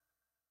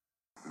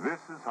This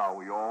is how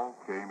we all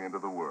came into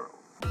the world.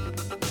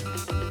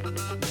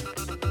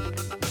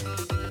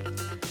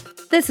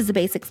 This is a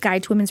Basics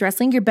Guide to Women's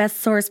Wrestling, your best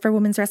source for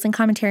women's wrestling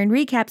commentary and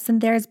recaps, and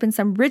there's been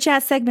some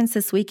rich-ass segments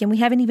this week, and we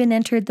haven't even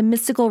entered the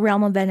mystical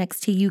realm of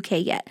NXT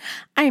UK yet.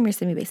 I am your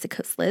semi-basic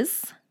host,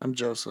 Liz. I'm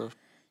Joseph.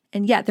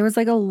 And yeah, there was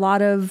like a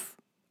lot of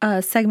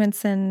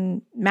segments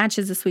and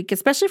matches this week,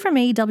 especially from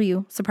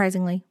AEW,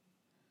 surprisingly.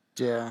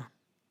 Yeah.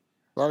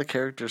 A lot of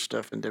character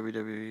stuff in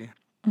WWE.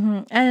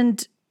 Mm-hmm.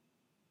 And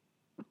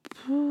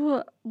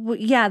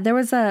yeah, there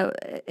was a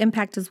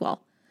Impact as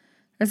well.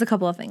 There's a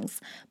couple of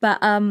things. But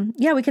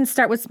yeah, we can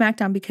start with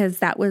SmackDown because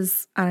that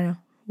was, I don't know,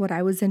 what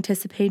I was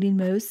anticipating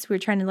most. We were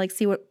trying to like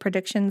see what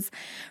predictions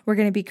were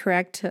going to be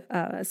correct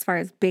as far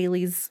as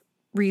Bayley's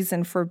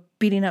reason for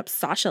beating up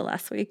Sasha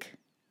last week.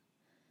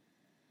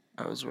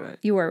 I was right.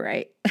 You were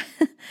right.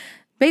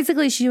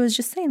 Basically, she was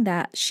just saying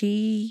that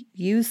she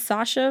used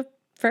Sasha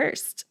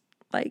first.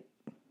 Like,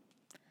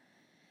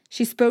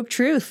 she spoke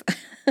truth.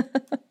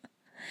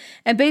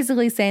 And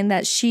basically saying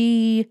that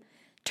she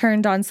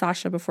turned on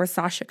Sasha before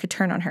Sasha could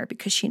turn on her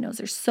because she knows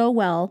her so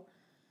well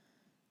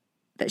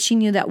that she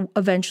knew that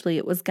eventually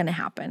it was going to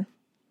happen.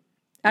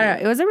 I don't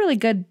know. It was a really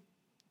good,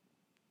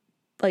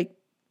 like,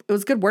 it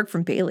was good work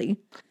from Bayley.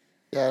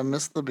 Yeah, I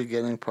missed the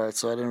beginning part,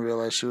 so I didn't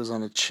realize she was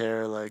on a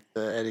chair like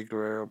the Eddie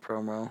Guerrero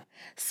promo.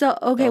 So,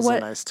 okay, that was a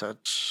nice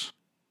touch.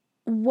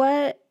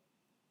 What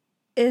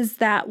is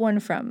that one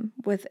from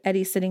with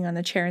Eddie sitting on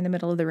the chair in the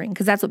middle of the ring?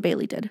 Because that's what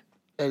Bayley did.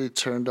 Eddie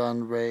turned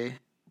on Ray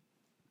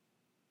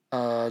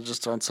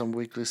just on some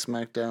weekly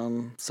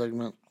SmackDown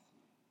segment.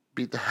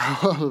 Beat the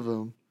hell out of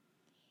him.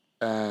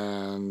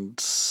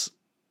 And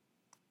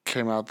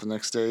came out the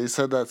next day. He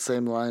said that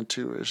same line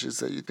too, where she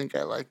said, "You think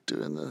I like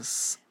doing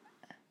this?"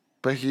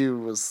 But he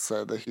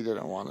said that he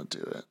didn't want to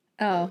do it.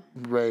 Oh.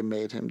 Ray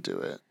made him do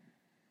it.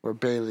 Where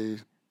Bayley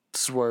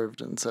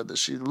swerved and said that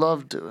she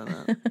loved doing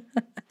it.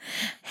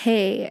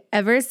 Hey,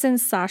 ever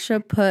since Sasha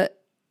put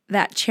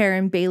that chair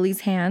in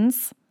Bayley's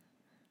hands,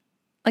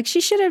 like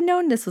she should have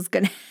known this was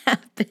going to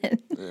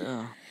happen.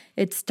 Yeah.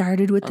 It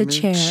started with the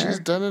chair. She's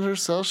done it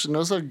herself. She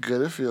knows how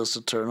good it feels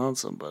to turn on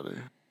somebody.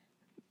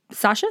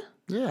 Sasha?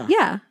 Yeah.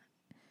 Yeah.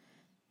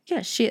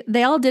 Yeah,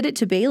 they all did it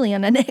to Bayley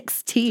on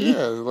NXT.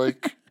 Yeah,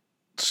 like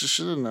she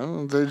should have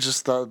known. They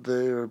just thought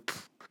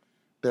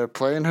they're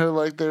playing her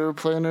like they were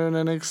playing her in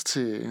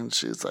NXT, and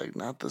she's like,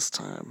 not this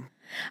time.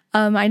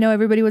 I know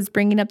everybody was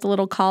bringing up the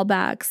little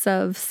callbacks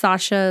of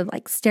Sasha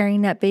like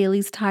staring at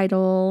Bayley's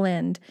title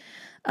and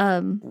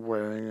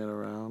wearing it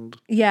around.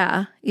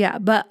 Yeah,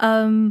 but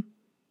I don't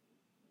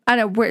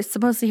know. We're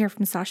supposed to hear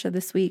from Sasha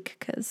this week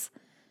because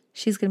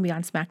she's going to be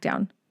on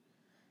SmackDown.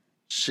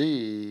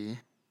 She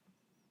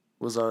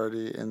was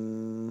already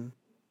in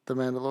the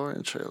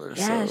Mandalorian trailer,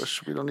 so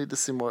we don't need to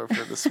see more of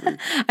her this week.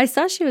 I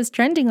saw she was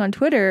trending on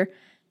Twitter,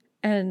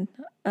 and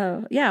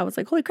I was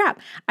like, holy crap.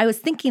 I was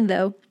thinking,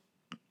 though,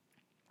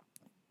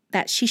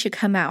 that she should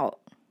come out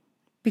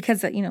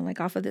because, like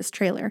off of this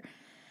trailer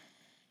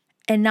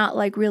and not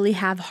like really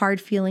have hard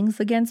feelings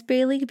against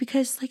Bayley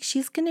because like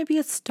she's going to be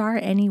a star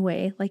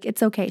anyway. Like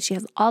it's okay. She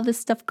has all this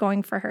stuff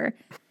going for her.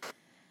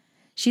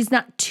 She's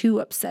not too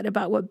upset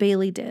about what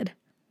Bayley did.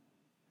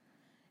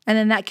 And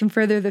then that can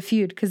further the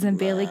feud because then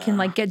Bayley can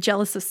like get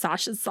jealous of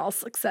Sasha's all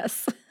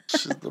success.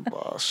 She's the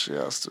boss. She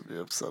has to be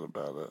upset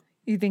about it.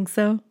 You think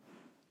so?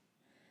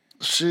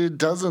 If she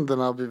doesn't, then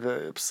I'll be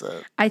very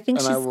upset. I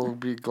will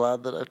be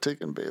glad that I've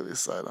taken Bayley's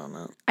side on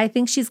it. I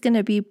think she's going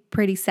to be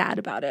pretty sad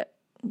about it.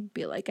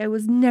 Be like, I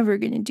was never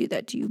going to do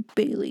that to you,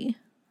 Bayley.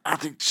 I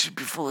think she'd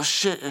be full of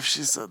shit if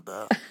she said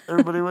that.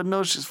 Everybody would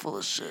know she's full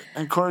of shit.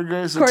 And Corey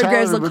Graves will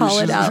call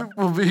it out.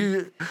 Will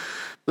be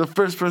the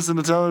first person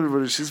to tell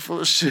everybody she's full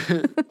of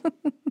shit.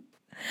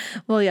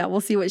 Well, yeah,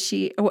 we'll see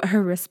what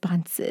her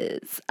response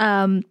is.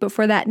 But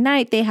for that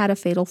night, they had a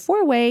fatal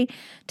 4-way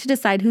to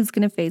decide who's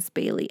going to face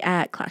Bayley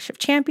at Clash of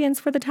Champions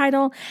for the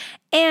title.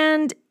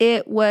 And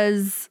it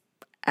was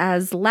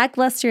as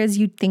lackluster as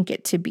you'd think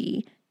it to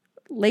be.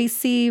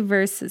 Lacey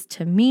versus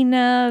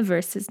Tamina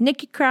versus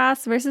Nikki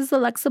Cross versus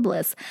Alexa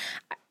Bliss.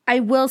 I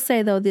will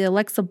say, though, the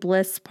Alexa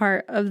Bliss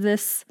part of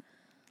this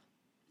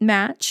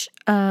match,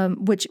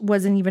 which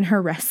wasn't even her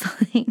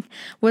wrestling,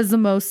 was the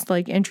most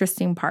like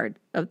interesting part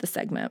of the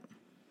segment.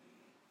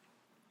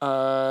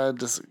 I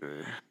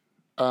disagree.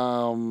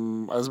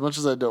 As much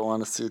as I don't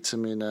want to see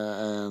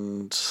Tamina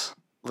and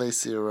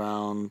Lacey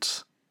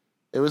around,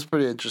 it was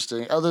pretty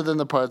interesting. Other than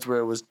the parts where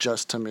it was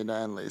just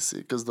Tamina and Lacey,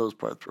 because those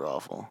parts were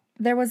awful.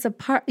 There was a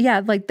part,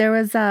 there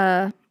was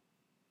a.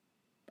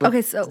 But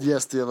okay, so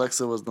yes, the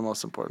Alexa was the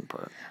most important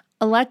part.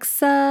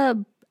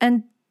 Alexa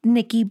and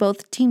Nikki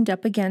both teamed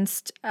up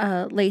against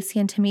Lacey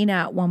and Tamina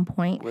at one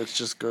point. Which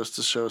just goes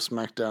to show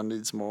SmackDown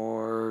needs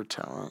more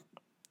talent.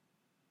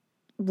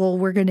 Well,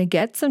 we're going to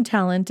get some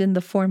talent in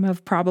the form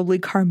of probably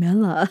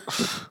Carmella.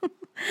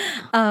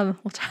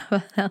 We'll talk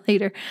about that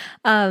later.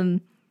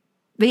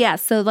 But yeah,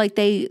 so like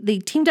they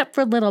teamed up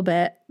for a little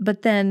bit,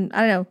 but then,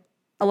 I don't know,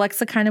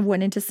 Alexa kind of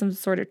went into some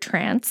sort of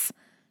trance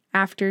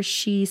after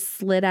she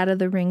slid out of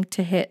the ring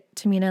to hit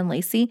Tamina and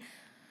Lacey.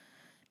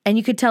 And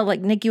you could tell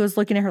like Nikki was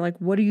looking at her like,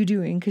 what are you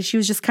doing? Because she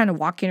was just kind of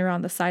walking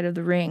around the side of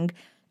the ring.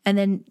 And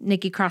then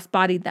Nikki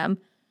cross-bodied them.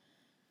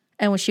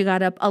 And when she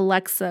got up,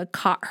 Alexa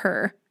caught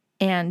her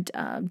and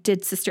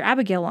did Sister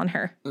Abigail on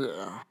her.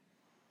 Yeah.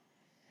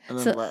 And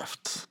then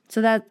left.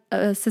 So that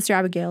Sister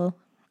Abigail,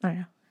 I don't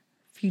know,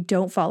 if you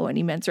don't follow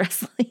any men's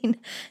wrestling,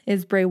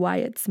 is Bray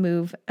Wyatt's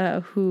move,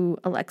 who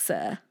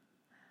Alexa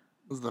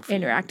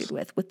interacted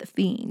with the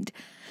Fiend.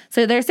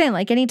 So they're saying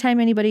like anytime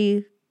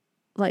anybody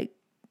like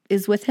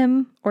is with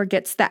him or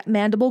gets that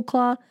mandible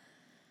claw,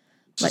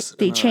 like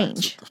they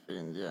change. The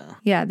Fiend, yeah.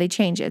 Yeah, they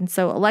change it. And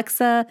so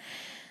Alexa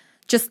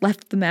just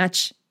left the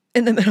match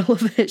in the middle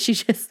of it. She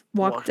just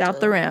walked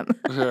out the ramp.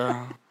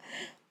 Yeah.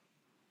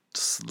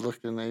 Just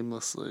looking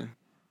aimlessly.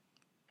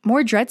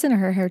 More dreads in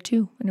her hair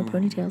too, in her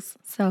ponytails.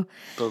 So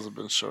those have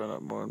been showing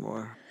up more and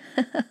more.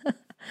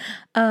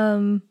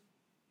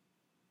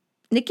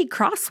 Nikki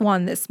Cross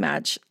won this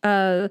match.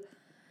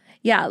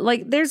 Yeah,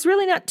 like there's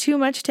really not too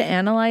much to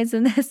analyze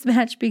in this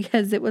match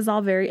because it was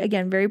all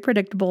very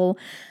predictable.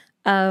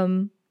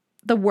 The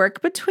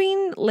work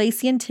between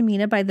Lacey and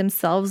Tamina by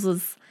themselves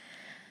was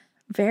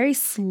very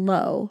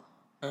slow.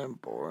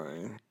 And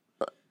boring.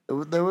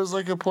 There was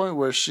like a point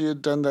where she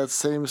had done that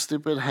same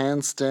stupid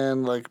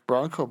handstand like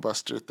Bronco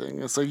Buster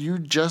thing. It's like you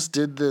just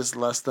did this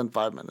less than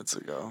 5 minutes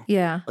ago.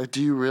 Yeah. Like,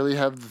 do you really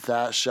have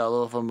that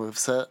shallow of a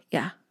moveset?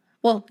 Yeah.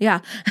 Well, yeah.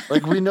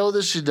 Like, we know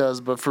that she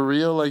does, but for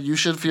real, like, you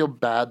should feel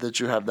bad that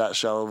you have that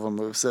shallow of a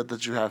moveset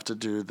that you have to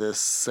do this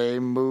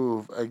same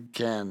move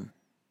again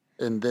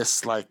in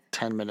this, like,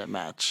 10-minute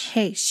match.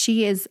 Hey,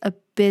 she is a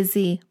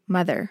busy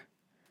mother.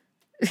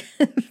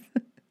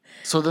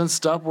 So then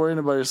stop worrying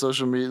about your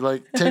social media.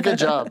 Like, take a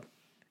job.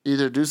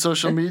 Either do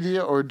social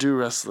media or do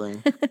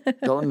wrestling.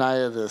 Don't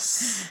Nia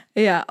this.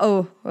 Yeah.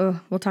 Oh,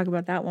 we'll talk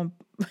about that one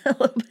a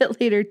little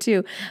bit later,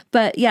 too.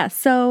 But, yeah,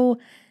 so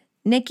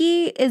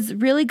Nikki is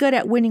really good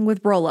at winning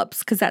with roll-ups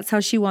because that's how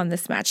she won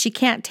this match. She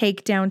can't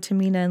take down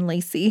Tamina and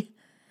Lacey.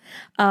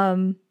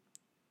 And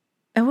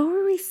what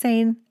were we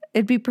saying?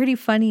 It'd be pretty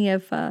funny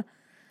if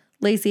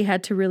Lacey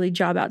had to really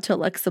job out to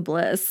Alexa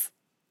Bliss.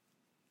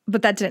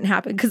 But that didn't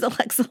happen because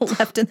Alexa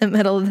left in the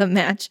middle of the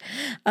match.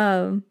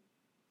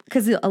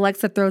 Because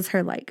Alexa throws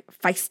her like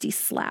feisty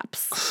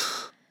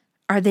slaps.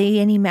 Are they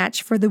any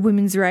match for the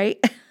women's right?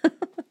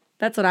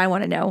 That's what I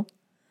want to know.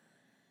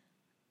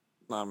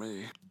 Not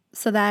me.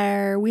 So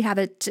there we have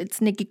it. It's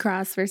Nikki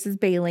Cross versus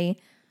Bayley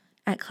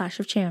at Clash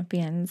of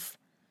Champions.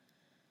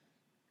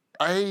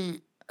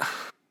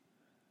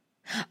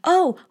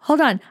 Oh, hold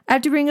on. I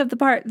have to bring up the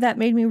part that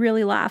made me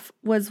really laugh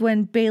was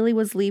when Bayley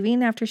was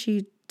leaving after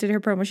she did her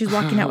promo. She's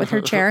walking out with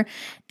her chair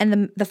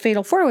and the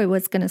fatal four-way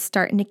was going to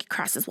start. Nikki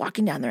Cross is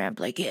walking down the ramp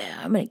like, yeah,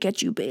 I'm going to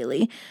get you,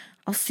 Bayley.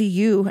 I'll see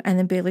you. And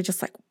then Bayley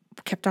just like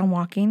kept on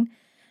walking.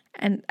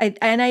 And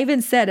I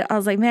even said, I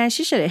was like, man,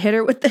 she should have hit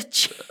her with the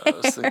chair. I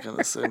was thinking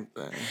the same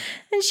thing.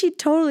 And she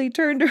totally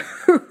turned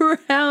her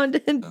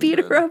around and beat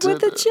her up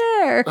with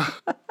the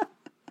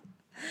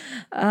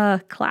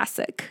chair.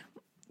 Classic.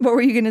 What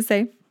were you going to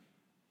say?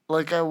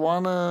 Like, I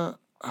don't know.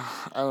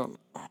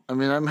 I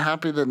mean, I'm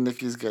happy that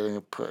Nikki's getting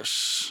a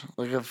push.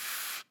 Like,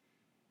 if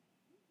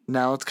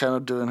now it's kind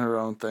of doing her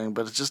own thing,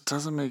 but it just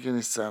doesn't make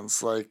any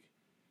sense. Like,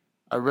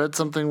 I read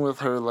something with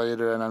her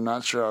later, and I'm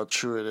not sure how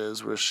true it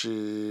is, where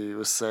she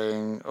was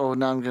saying, oh,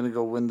 now I'm going to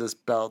go win this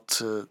belt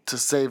to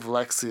save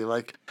Lexi.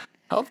 Like,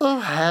 how the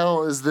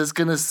hell is this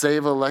going to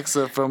save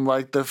Alexa from,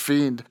 like, the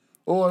Fiend?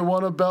 Oh, I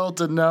want a belt,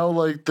 and now,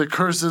 like, the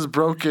curse is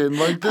broken.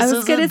 Like, this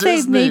isn't Disney. I was going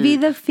to say, maybe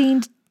the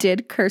Fiend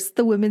did curse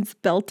the women's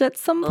belt at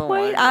some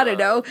point. I don't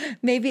know.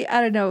 Maybe,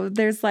 I don't know.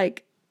 There's,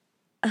 like...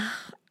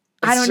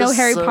 I don't know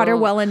Harry Potter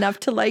well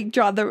enough to like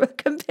draw the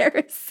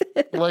comparison.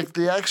 Like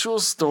the actual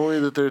story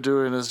that they're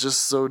doing is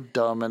just so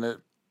dumb, and it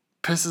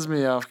pisses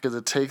me off because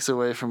it takes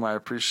away from my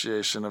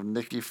appreciation of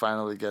Nikki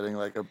finally getting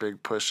like a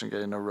big push and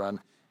getting a run.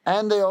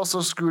 And they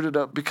also screwed it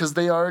up because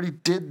they already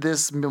did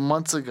this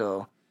months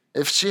ago.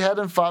 If she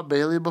hadn't fought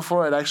Bayley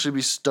before, I'd actually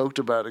be stoked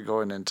about it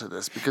going into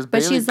this because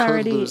Bayley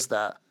could lose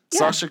that. Yeah.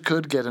 Sasha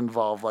could get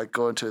involved, like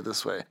go into it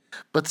this way.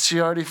 But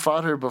she already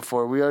fought her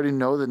before. We already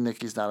know that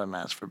Nikki's not a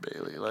match for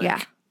Bayley. Like,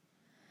 yeah.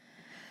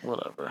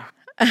 Whatever.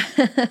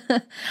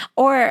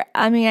 Or,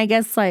 I mean, I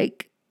guess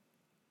like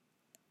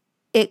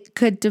it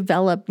could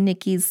develop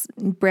Nikki's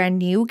brand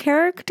new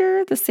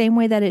character the same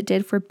way that it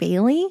did for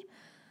Bayley.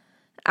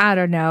 I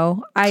don't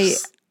know. I'm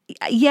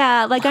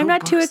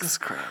not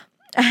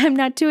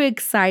too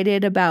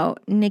excited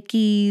about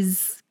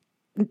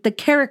the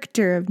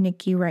character of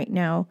Nikki right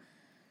now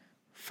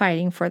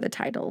fighting for the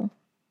title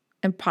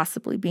and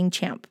possibly being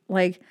champ.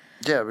 Like,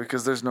 yeah,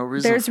 because there's no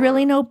reason. There's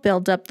really no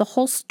buildup. The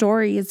whole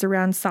story is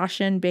around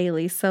Sasha and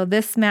Bayley. So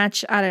this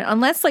match,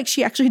 unless like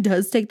she actually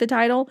does take the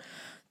title,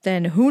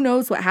 then who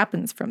knows what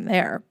happens from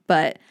there.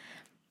 But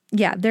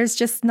yeah, there's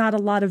just not a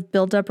lot of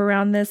buildup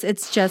around this.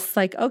 It's just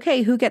like,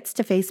 okay, who gets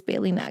to face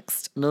Bailey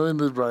next? Knowing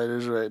the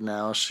writers right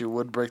now, she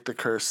would break the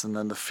curse and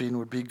then the Fiend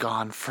would be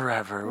gone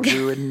forever.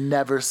 We would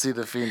never see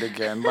the Fiend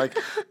again. Like,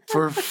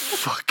 for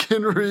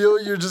fucking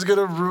real, you're just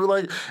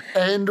gonna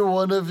end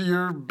one of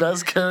your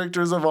best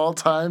characters of all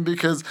time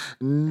because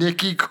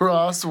Nikki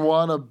Cross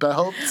won a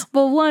belt?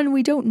 Well, one,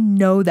 we don't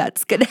know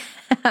that's gonna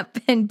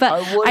happen,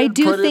 but I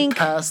do put think it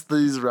past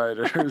these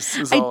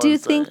writers. I do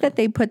think that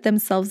they wrote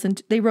themselves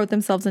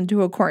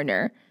into a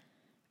corner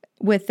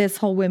with this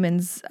whole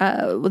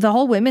the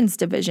whole women's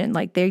division.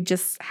 Like, they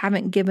just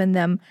haven't given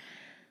them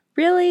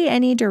really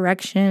any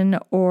direction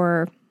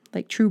or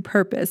like true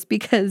purpose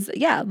because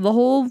the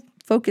whole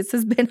focus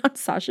has been on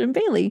Sasha and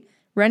Bailey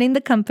running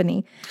the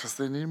company. Because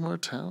they need more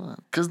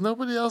talent. Because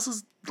nobody else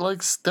has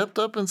stepped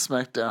up in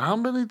SmackDown. How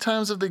many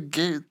times over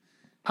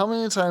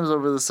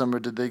the summer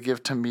did they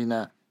give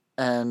Tamina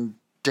and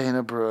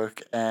Dana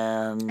Brooke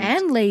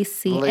and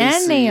Lacey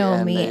and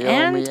Naomi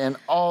and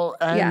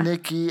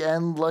Nikki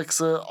and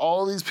Lexa,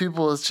 all these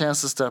people has a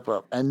chance to step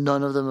up, and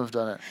none of them have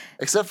done it.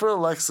 Except for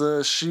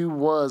Alexa,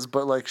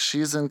 but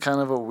she's in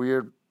kind of a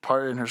weird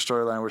part in her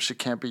storyline where she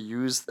can't be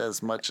used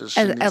as much as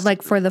she needs to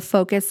for the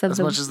focus of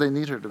much as they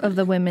need her to be. Of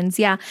the women's,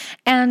 yeah.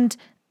 And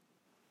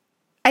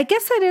I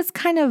guess that is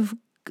kind of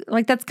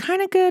that's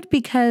kind of good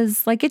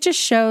because it just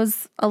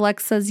shows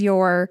Alexa's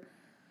your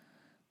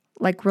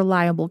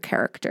reliable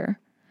character.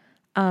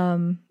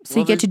 So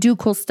you get to do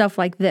cool stuff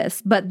like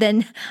this. But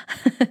then,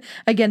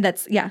 again,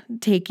 that's,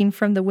 taking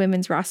from the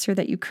women's roster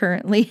that you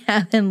currently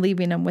have and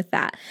leaving them with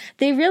that.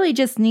 They really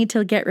just need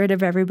to get rid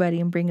of everybody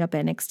and bring up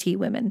NXT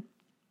women.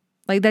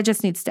 That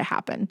just needs to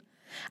happen.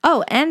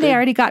 Oh, and they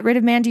already got rid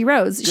of Mandy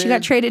Rose. She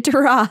got traded to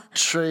Raw.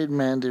 Trade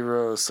Mandy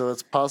Rose, so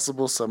it's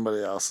possible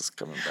somebody else is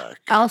coming back.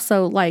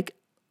 Also,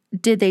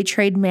 did they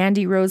trade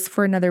Mandy Rose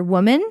for another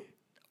woman?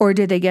 Or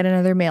did they get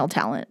another male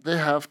talent? They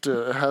have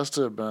to. It has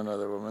to have been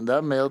another woman.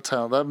 That male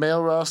talent, that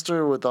male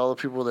roster with all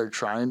the people they're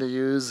trying to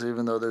use,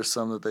 even though there's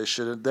some that they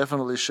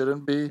definitely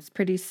shouldn't be, it's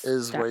pretty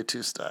is way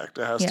too stacked.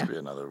 It has to be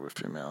another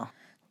female.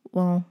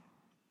 Well,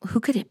 who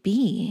could it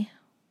be?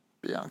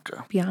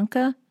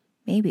 Bianca?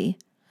 Maybe.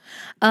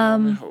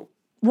 I hope.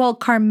 Well,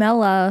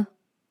 Carmella.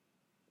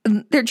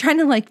 They're trying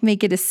to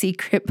make it a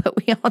secret, but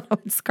we all know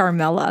it's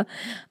Carmella.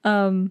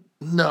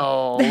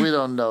 No, we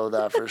don't know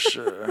that for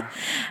sure.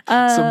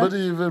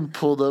 Somebody even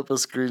pulled up a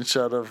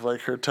screenshot of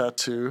her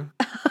tattoo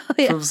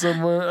from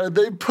somewhere. And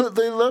they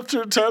left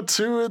her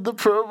tattoo in the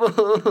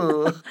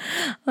promo.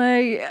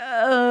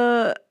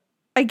 I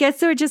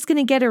guess they're just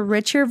gonna get a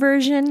richer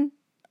version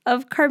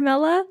of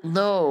Carmella.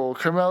 No,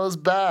 Carmella's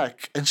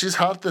back, and she's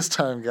hot this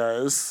time,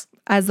 guys.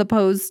 As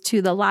opposed to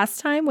the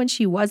last time when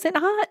she wasn't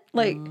hot?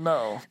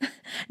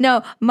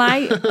 No,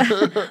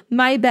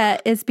 my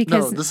bet is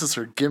because... No, this is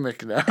her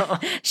gimmick now.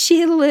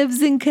 She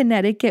lives in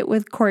Connecticut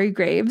with Corey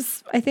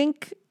Graves, I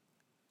think.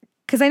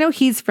 Because I know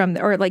he's from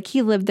there, or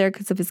he lived there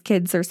because of his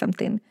kids or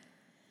something.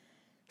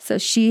 So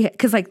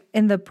because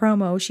in the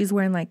promo, she's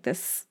wearing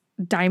this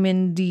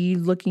diamond-y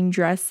looking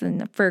dress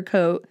and a fur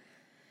coat.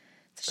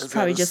 So she's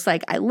probably just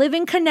I live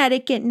in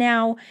Connecticut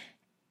now.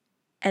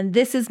 And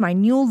this is my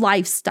new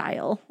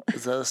lifestyle.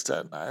 Is that a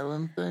Staten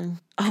Island thing?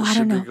 Oh, I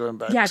don't know. Going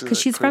back because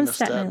she's from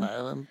Staten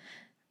Island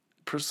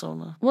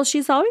persona. Well,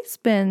 she's always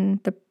been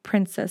the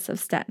princess of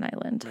Staten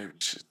Island. Maybe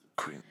she's the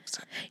queen of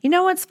Staten Island. You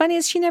know what's funny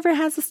is she never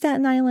has a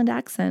Staten Island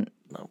accent.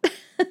 No.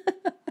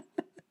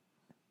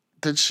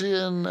 Did she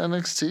in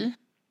NXT?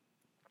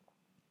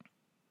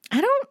 I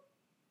don't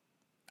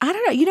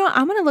know. You know what?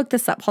 I'm going to look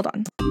this up. Hold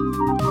on.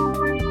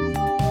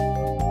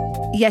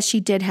 Yes, she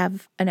did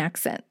have an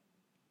accent.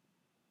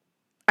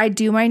 I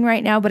do mine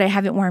right now, but I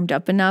haven't warmed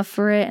up enough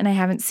for it, and I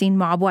haven't seen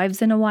Mob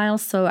Wives in a while,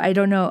 so I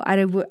don't know. I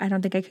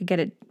don't think I could get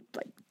it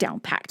down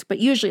packed, but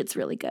usually it's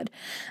really good.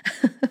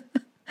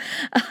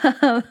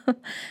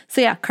 So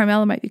yeah,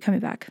 Carmella might be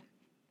coming back.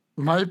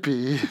 Might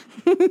be.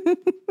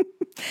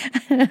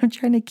 I'm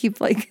trying to keep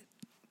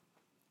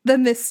the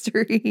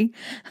mystery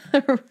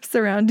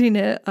surrounding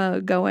it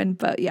going,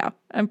 but yeah,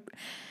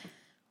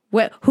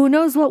 who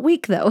knows what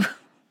week though.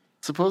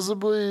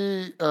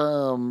 Supposedly,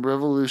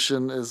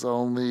 Revolution is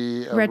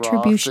only a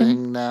Retribution Raw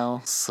thing now,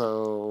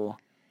 so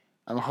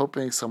I'm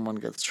hoping someone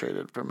gets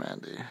traded for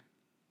Mandy.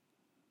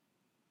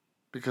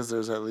 Because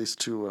there's at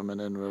least 2 women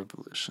in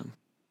Revolution.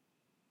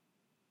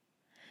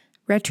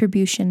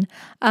 Retribution.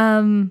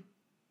 Someone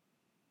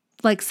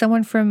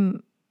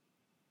from...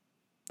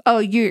 Oh,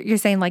 you're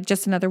saying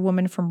just another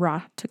woman from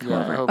Raw to come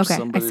over. I hope okay,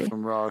 somebody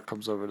from Raw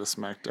comes over to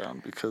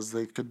SmackDown, because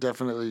they could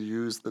definitely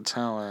use the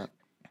talent.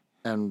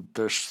 And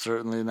they're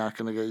certainly not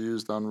going to get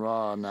used on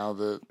Raw now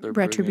that they're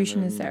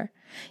Retribution is there.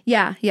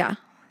 Yeah. Yeah.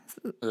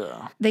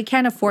 They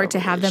can't afford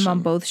to have them on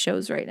both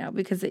shows right now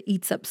because it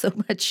eats up so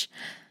much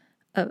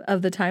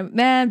of the time.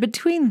 Man,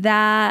 between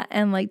that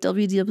and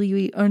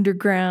WWE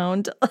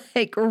Underground,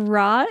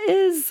 Raw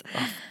is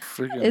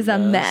a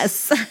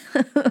mess.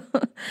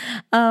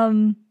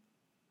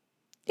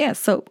 Yeah,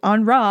 so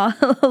on Raw,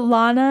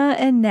 Lana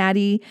and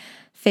Natty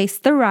face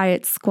the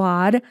Riot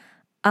Squad.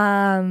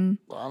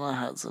 Lana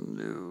has a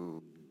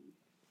new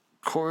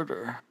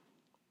quarter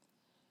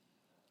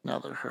now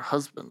that her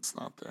husband's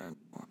not there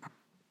anymore.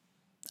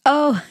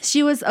 Oh,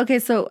 she was okay.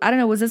 So I don't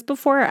know. Was this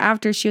before or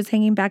after she was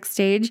hanging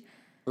backstage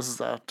This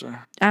is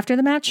after. after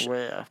the match?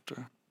 Way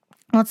after.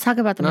 Let's talk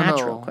about the match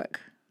No. real quick.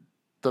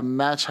 The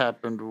match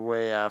happened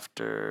way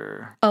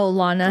after. Oh,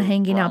 Lana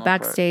hanging out Lana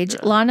part, backstage. yeah.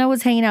 Lana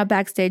was hanging out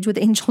backstage with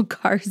Angel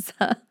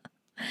Garza.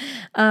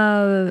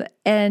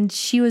 And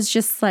she was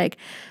just like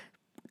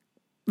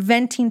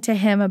venting to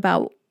him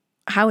about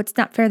how it's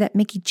not fair that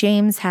Mickie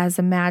James has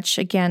a match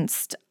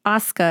against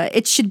Asuka.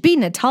 It should be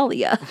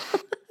Natalya.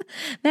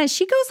 Man,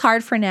 she goes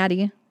hard for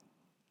Natty.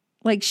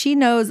 Like, she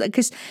knows,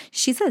 because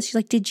she says, she's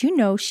like, did you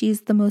know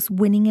she's the most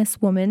winningest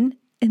woman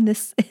in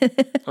this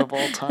Of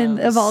all time.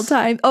 of all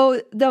time?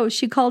 Oh no,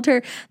 she called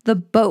her the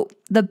BOAT,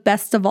 the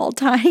best of all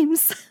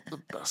times. The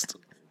best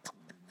of all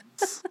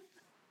times.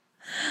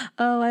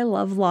 Oh, I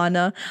love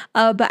Lana.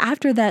 But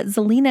after that,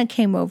 Zelina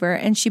came over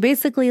and she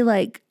basically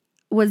like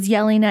was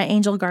yelling at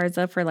Angel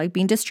Garza for like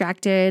being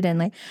distracted and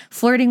like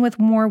flirting with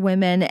more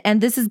women.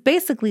 And this is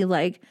basically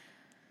like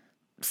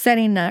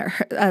setting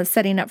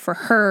up for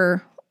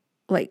her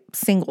like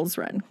singles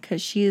run,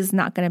 because she is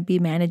not going to be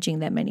managing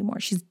them anymore.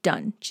 She's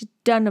done. She's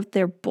done with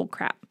their bull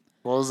crap.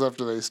 What was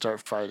after they start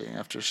fighting,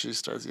 after she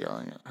starts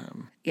yelling at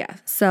him? Yeah.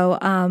 So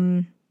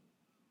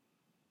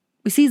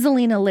we see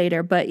Zelina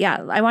later, but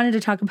yeah, I wanted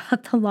to talk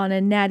about the Lana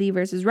and Natty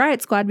versus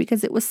Riot Squad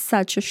because it was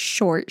such a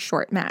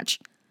short match.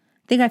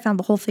 I think I found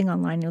the whole thing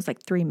online. It was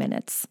like 3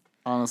 minutes.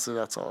 Honestly,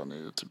 that's all it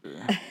needed to be.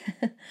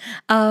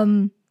 I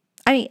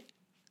mean,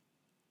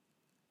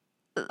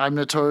 I'm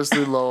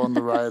notoriously low on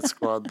the Riot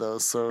Squad, though,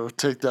 so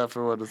take that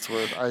for what it's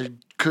worth. I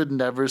could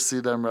never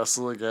see them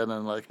wrestle again,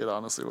 and like it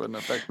honestly wouldn't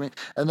affect me.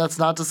 And that's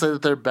not to say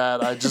that they're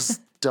bad. I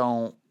just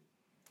don't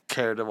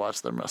care to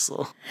watch them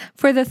wrestle.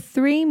 for the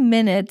 3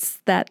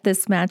 minutes that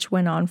this match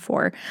went on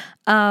for,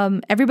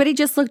 everybody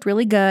just looked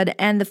really good,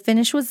 and the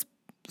finish was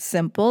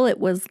simple. It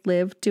was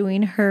Liv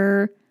doing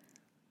her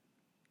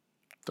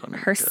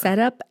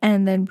setup,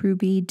 and then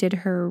Ruby did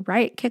her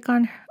riot kick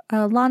on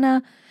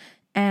Lana,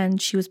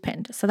 and she was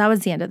pinned. So that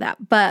was the end of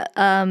that. But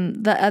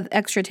the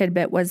extra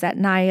tidbit was that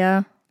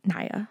Nia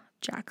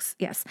Jax,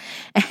 yes,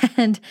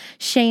 and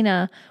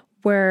Shayna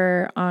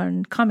were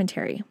on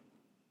commentary.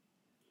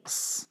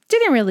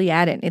 Didn't really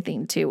add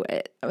anything to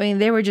it. I mean,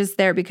 they were just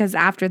there because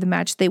after the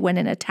match, they went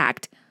and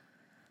attacked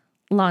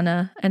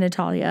Lana and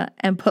Natalya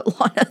and put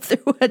Lana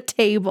through a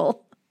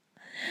table.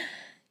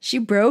 She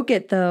broke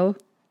it, though.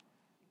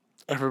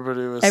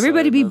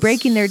 Everybody be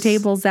breaking their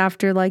tables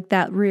after like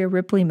that Rhea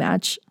Ripley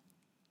match.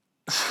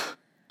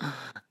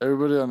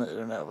 Everybody on the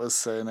internet was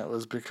saying it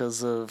was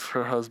because of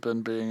her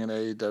husband being in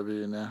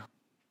AEW now.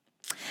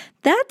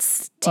 That's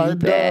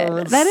stupid. I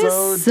know, That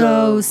is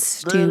so dumb.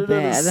 stupid. The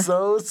internet is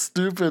so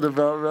stupid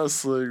about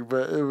wrestling,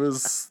 but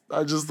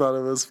I just thought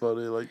it was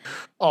funny. Like,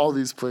 all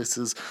these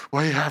places,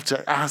 well, you have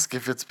to ask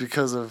if it's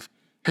because of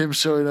him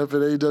showing up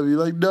at AEW.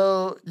 Like,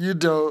 no, you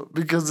don't,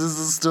 because this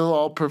is still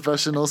all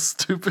professional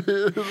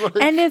stupid. Like,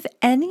 And if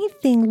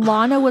anything,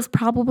 Lana was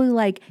probably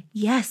like,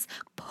 yes,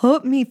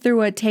 put me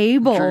through a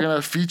table. if you're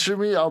going to feature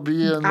me, I'll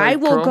be in, like, I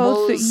will promos.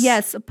 go through,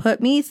 yes, put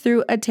me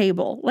through a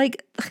table.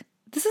 Like,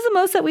 this is the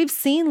most that we've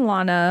seen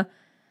Lana.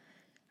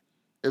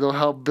 It'll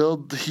help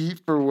build the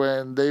heat for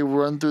when they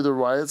run through the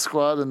Riot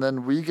Squad and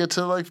then we get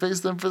to like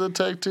face them for the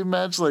tag team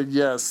match. Like,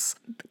 yes.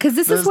 Because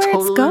this is where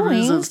totally it's going.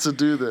 reasons to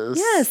do this.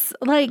 Yes.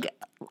 Like,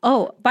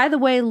 oh, by the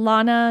way,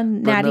 Lana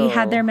and Natty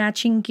had their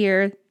matching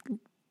gear.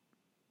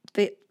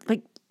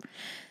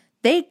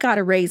 They got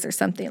a raise or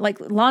something. Like,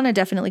 Lana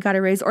definitely got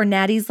a raise, or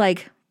Natty's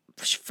like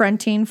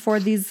fronting for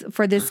this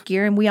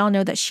gear. And we all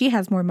know that she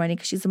has more money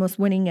because she's the most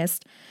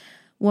winningest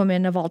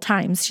woman of all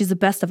times. She's the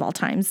best of all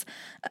times.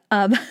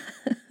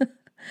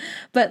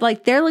 But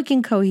like, they're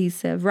looking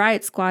cohesive.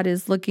 Riot Squad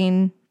is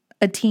looking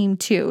a team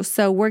too.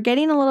 So we're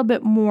getting a little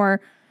bit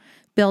more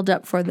build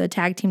up for the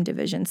tag team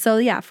division. So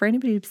yeah, for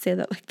anybody to say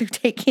that like they're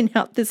taking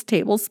out this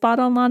table spot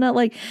on Lana,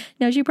 like,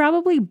 no, she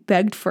probably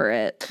begged for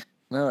it.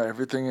 No,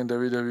 everything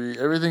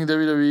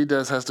WWE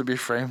does has to be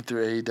framed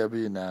through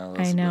AEW now.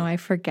 I know, I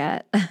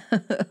forget.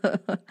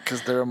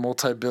 Because they're a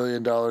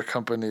multi-billion-dollar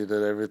company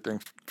that everything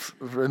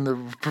in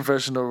the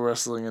professional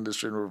wrestling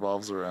industry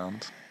revolves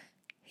around.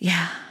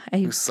 Yeah,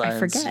 I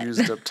forget.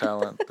 Used up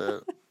talent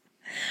that.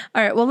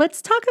 All right, well,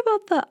 let's talk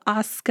about the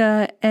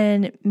Asuka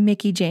and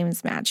Mickie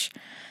James match.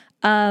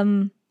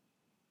 Really,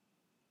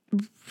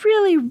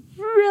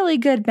 really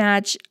good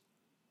match.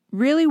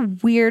 Really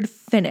weird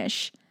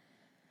finish.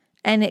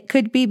 And it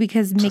could be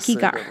because Mickie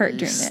got hurt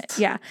during it.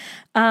 Yeah.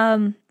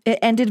 It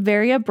ended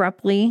very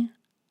abruptly.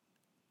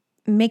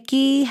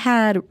 Mickie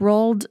had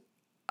rolled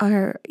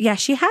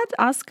she had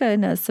Asuka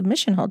in a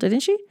submission hold,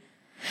 didn't she?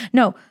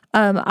 No,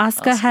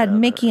 Asuka had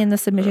Mickie in the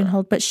submission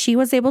hold, but she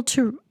was able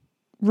to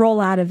roll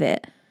out of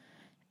it.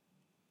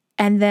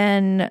 And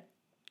then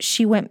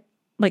she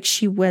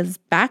was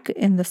back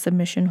in the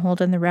submission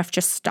hold, and the ref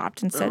just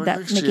stopped and said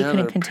that Mickie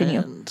couldn't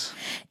continue. Pinned.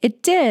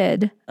 It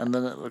did. And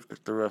then it looked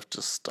like the ref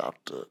just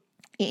stopped it.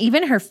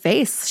 Even her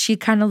face, she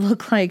kind of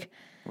looked like,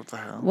 What the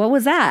hell? what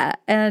was that?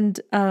 And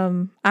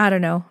I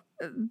don't know.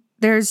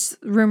 There's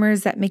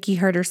rumors that Mickey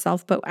hurt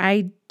herself, but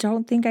I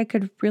don't think I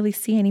could really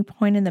see any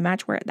point in the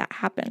match where that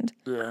happened.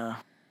 Yeah,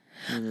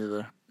 me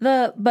neither.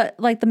 But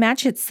like the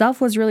match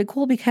itself was really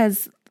cool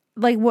because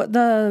like what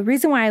the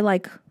reason why I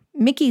like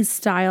Mickey's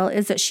style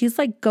is that she's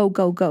like go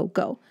go go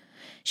go.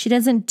 She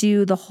doesn't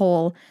do the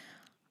whole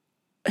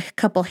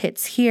couple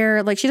hits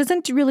here. Like she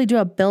doesn't really do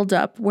a build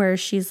up where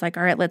she's like,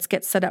 all right, let's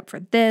get set up for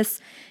this.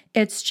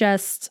 It's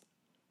just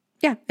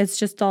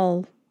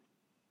all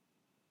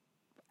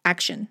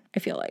action, I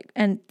feel like.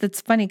 And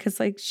that's funny because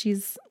like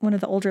she's one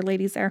of the older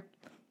ladies there.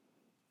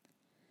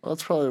 Well,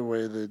 that's probably the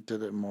way they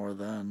did it more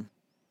then.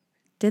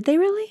 Did they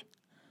really?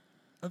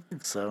 I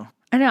think so.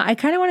 I know. I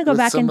kind of want to go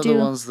back and do some of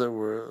the ones that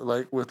were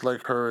like with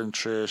like her and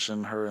Trish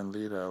and her and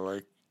Lita.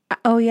 Like,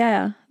 oh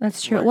yeah,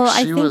 that's true. like Well,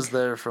 she was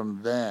there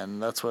from then.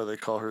 That's why they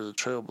call her the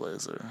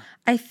Trailblazer.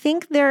 I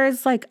think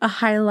there's like a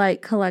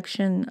highlight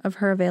collection of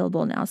her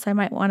available now, so I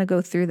might want to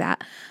go through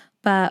that.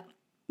 But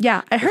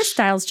yeah, her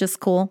style's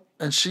just cool.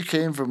 And she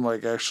came from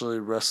like actually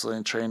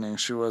wrestling training.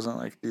 She wasn't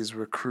like these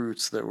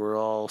recruits that were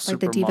all Like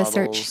the Diva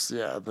Search. supermodels.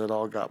 Yeah, that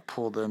all got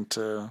pulled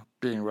into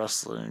being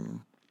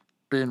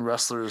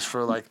wrestlers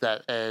for like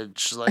that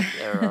Edge like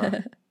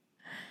era.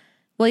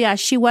 Well, yeah,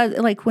 she was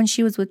like when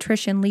she was with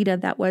Trish and Lita,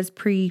 that was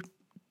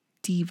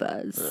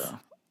pre-Divas. Yeah.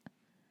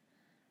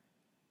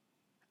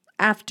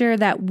 After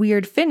that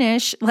weird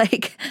finish,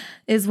 like,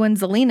 is when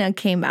Zelina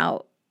came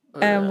out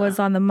and was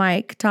on the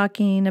mic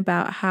talking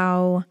about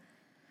how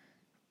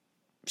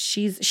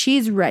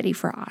she's ready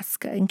for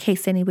Asuka, in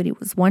case anybody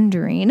was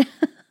wondering.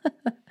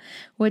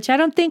 Which I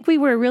don't think we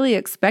were really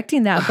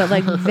expecting that, but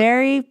like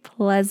very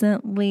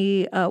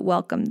pleasantly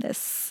welcomed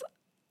this.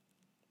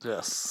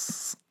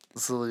 Yes.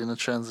 Zelina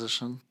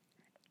transition.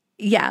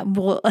 Yeah,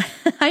 well,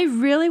 I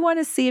really want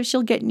to see if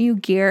she'll get new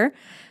gear.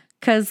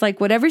 Because, like,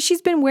 whatever she's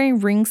been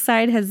wearing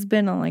ringside has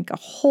been on, like, a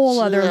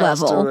whole other She has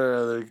to level. wear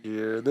other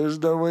gear. There's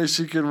no way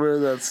she could wear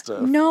that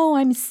stuff. No,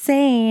 I'm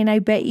saying I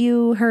bet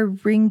you her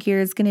ring gear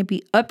is going to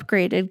be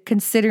upgraded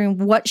considering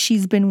what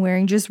she's been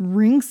wearing just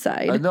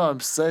ringside. I know, I'm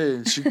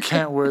saying she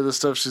can't wear the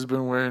stuff she's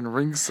been wearing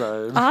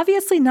ringside.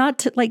 Obviously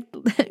not. Like,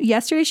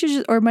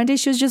 yesterday or Monday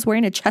she was just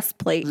wearing a chest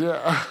plate.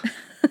 Yeah.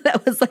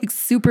 That was, like,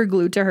 super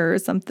glued to her or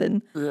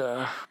something.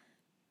 Yeah.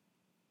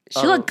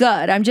 She looked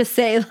good. I'm just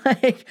saying,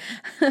 like...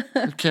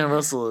 You can't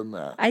wrestle in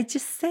that. I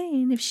just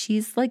saying, if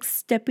she's, like,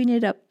 stepping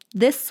it up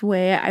this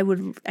way,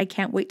 I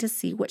can't wait to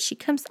see what she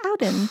comes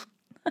out in.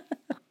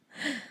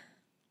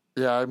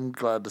 Yeah, I'm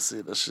glad to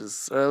see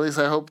that or at least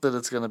I hope that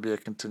it's going to be a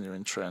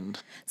continuing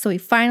trend. So we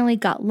finally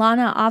got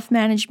Lana off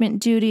management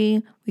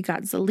duty. We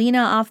got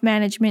Zelina off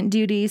management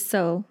duty.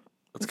 So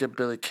let's get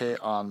Billie Kay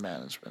on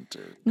management,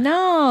 dude.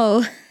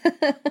 No.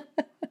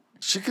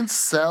 She can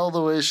sell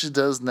the way she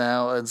does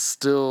now and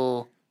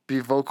still be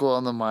vocal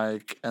on the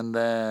mic, and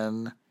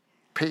then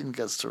Peyton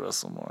gets to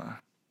wrestle more.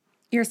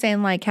 You're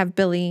saying like have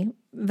Billy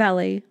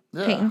valet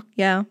Peyton?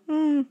 Yeah.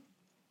 I'm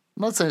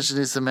not saying she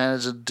needs to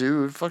manage a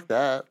dude. Fuck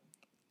that.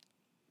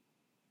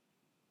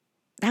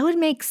 That would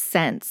make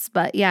sense,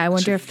 but yeah, I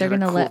wonder if they're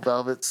gonna let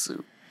velvet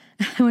suit.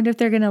 I wonder if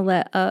they're gonna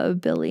let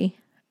Billy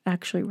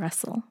actually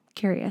wrestle.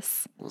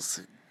 Curious. We'll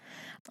see.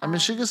 I mean,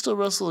 she can still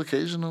wrestle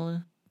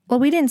occasionally.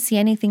 Well, we didn't see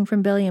anything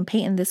from Billy and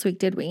Peyton this week,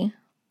 did we?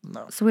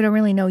 No. So we don't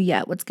really know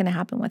yet what's going to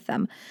happen with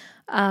them.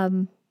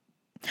 Man,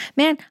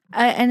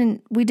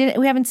 and we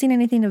haven't seen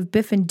anything of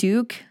Biff and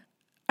Duke.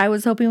 I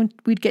was hoping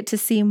we'd get to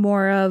see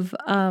more of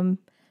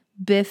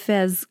Biff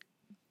as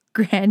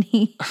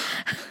Granny. I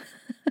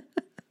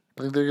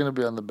think they're going to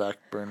be on the back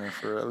burner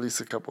for at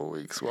least a couple of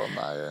weeks while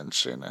Nia and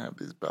Shayna have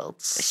these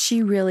belts.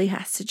 She really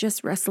has to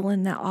just wrestle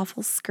in that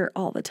awful skirt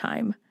all the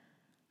time.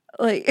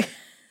 Like,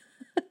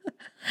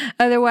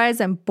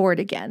 otherwise I'm bored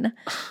again.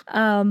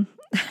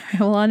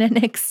 Well, on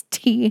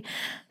NXT,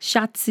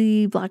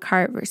 Shotzi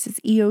Blackheart versus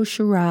Io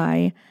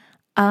Shirai.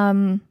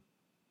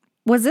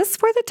 Was this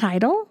for the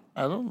title?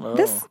 I don't know.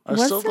 I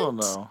wasn't? still don't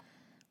know.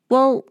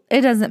 Well,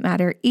 it doesn't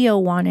matter. Io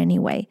won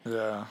anyway.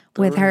 Yeah.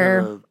 With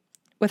her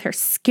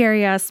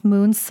scary ass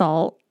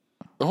moonsault.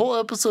 The whole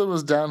episode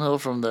was downhill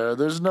from there.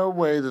 There's no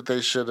way that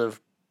they should have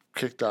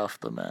kicked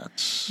off the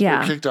match.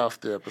 Yeah. Or kicked off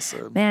the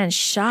episode. Man,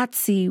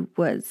 Shotzi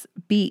was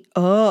beat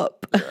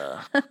up.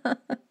 Yeah.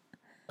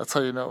 That's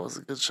how you know it was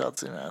a good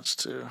Shotzi match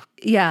too.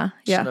 Yeah.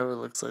 She never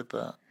looks like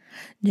that.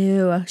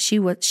 No, she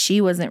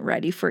wasn't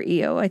ready for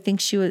Io. I think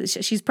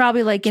she's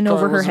probably like in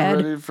over her head.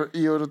 Ready for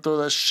Io to throw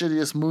that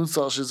shittiest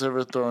moonsault she's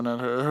ever thrown at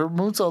her. Her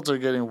moonsaults are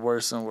getting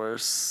worse and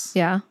worse.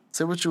 Yeah.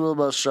 Say what you will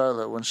about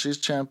Charlotte. When she's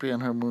champion,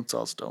 her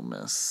moonsaults don't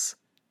miss.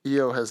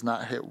 Io has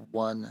not hit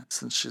one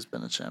since she's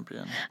been a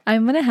champion.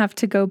 I'm going to have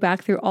to go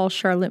back through all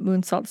Charlotte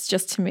moonsaults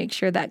just to make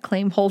sure that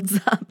claim holds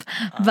up.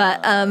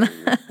 But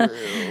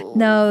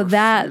no,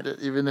 that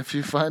even if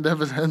you find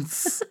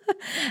evidence.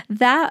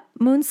 That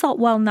moonsault,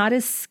 while not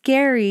as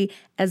scary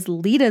as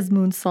Lita's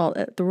moonsault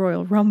at the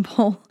Royal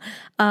Rumble,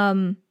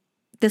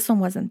 this one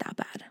wasn't that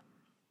bad.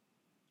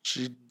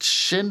 She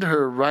shinned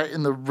her right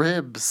in the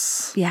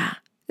ribs. Yeah.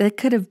 That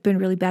could have been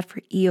really bad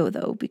for Io,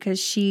 though, because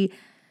she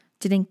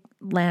didn't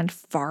land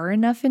far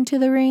enough into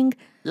the ring.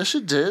 Yeah,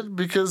 she did,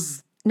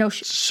 because No,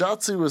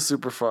 Shotzi was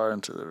super far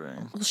into the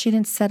ring. well, she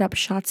didn't set up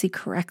Shotzi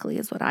correctly,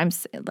 is what I'm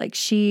saying. Like,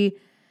 she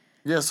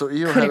Yeah, so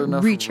Io had couldn't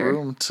enough reach her.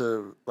 room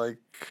to, like,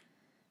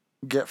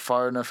 get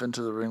far enough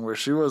into the ring where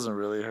she wasn't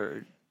really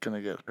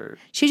gonna get hurt.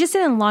 She just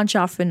didn't launch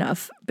off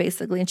enough,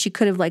 basically, and she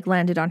could have, like,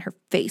 landed on her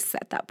face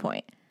at that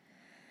point.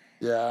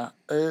 Yeah,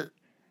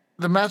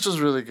 the match was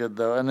really good,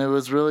 though, and it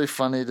was really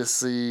funny to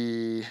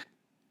see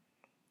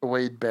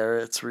Wade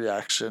Barrett's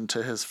reaction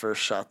to his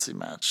first Shotzi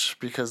match,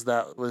 because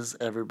that was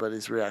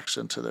everybody's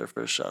reaction to their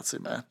first Shotzi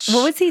match.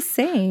 What was he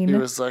saying? He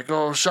was like,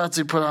 "Oh,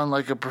 Shotzi put on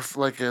like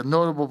a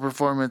notable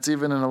performance,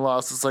 even in a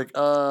loss." It's like,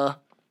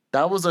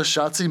 that was a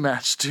Shotzi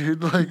match,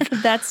 dude. Like,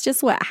 That's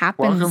just what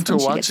happens. welcome to when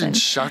she gets watching in.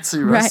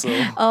 Shotzi wrestle.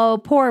 Right.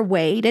 Oh, poor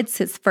Wade. It's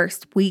his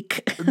first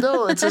week.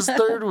 No, it's his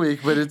third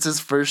week, but it's his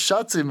first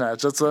Shotzi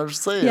match. That's what I'm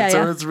saying. Yeah,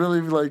 so yeah. it's really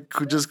like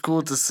just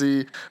cool to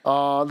see.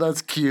 Oh,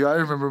 that's cute. I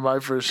remember my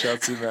first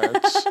Shotzi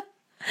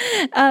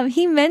match.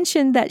 He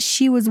mentioned that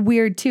she was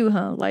weird too,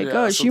 huh? Like,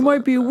 Yeah, she something might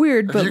like be that.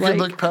 weird, If but you like, can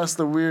look past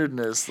the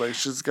weirdness, like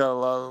she's got a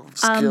lot of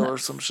skill or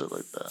some shit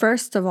like that.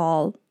 first of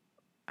all,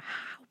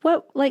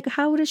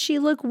 how does she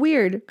look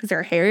weird? Because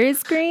her hair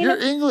is green? You're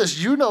English.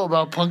 You know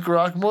about punk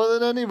rock more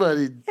than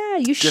anybody. Yeah,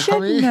 you should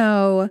dummy.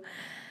 know.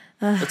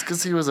 It's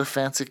because he was a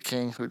fancy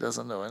king who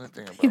doesn't know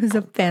anything about He was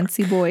a punk rock.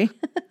 fancy boy.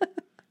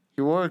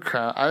 He wore a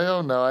crown. I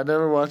don't know. I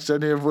never watched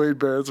any of Wade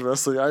Barrett's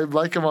wrestling. I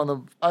like him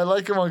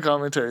on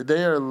commentary.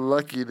 They are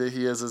lucky that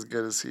he is as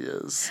good as he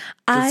is,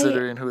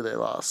 considering who they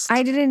lost.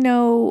 I don't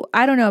know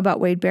about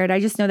Wade Barrett.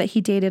 I just know that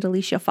he dated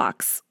Alicia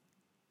Fox.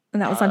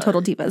 And that was on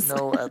Total Divas.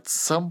 No, at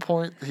some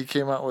point he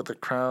came out with a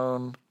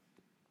crown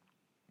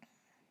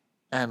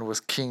and was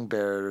King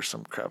Barrett or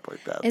some crap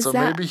like that. Is So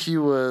that- maybe he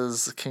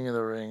was King of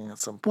the Ring at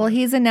some point. Well,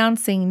 he's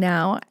announcing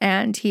now,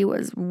 and he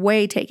was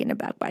way taken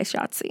aback by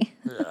Shotzi.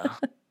 Yeah.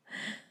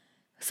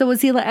 So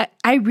was he like,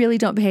 I really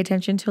don't pay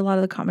attention to a lot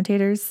of the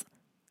commentators.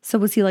 So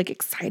was he like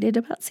excited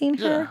about seeing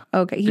her? Yeah.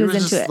 Okay, he was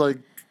into just it. like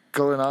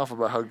going off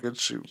about how good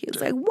she He was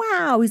did. like,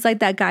 wow. He's like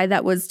that guy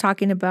that was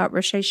talking about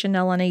Roche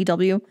Chanel on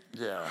AEW.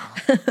 Yeah.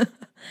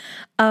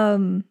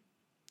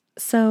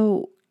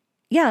 So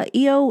yeah,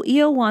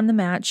 Io won the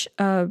match.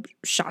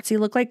 Shotzi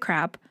looked like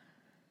crap.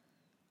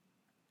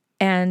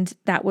 And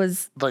that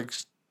was, Like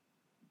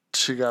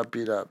she got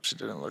beat up. She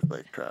didn't look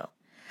like crap.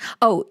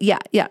 oh yeah.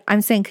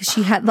 I'm saying because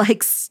she had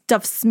like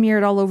stuff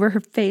smeared all over her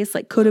face,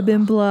 like could have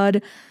been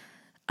blood.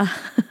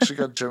 She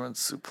got German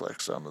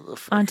suplexed Onto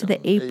the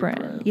fucking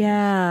apron.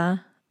 Yeah.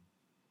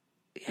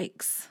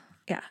 Yikes.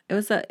 Yeah. It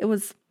was I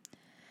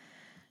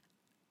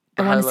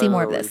want to see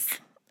more of this.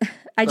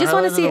 I just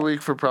want to see the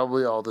week for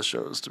probably all the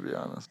shows, to be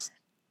honest.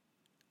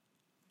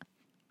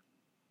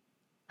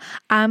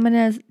 I'm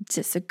gonna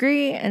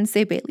disagree and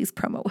say Bailey's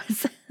promo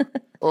was.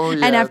 Oh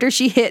yeah. And after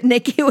she hit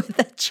Nikki with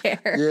a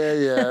chair.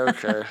 Yeah,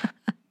 okay.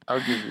 I'll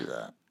give you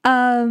that.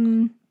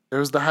 It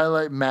was the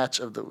highlight match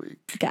of the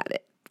week. Got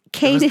it.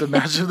 It was Kaden the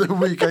match of the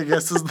week, I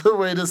guess is the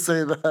way to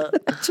say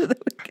that. match of the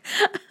week.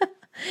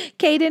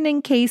 Kaden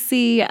and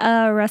Casey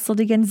wrestled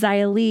against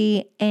Xia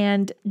Li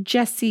and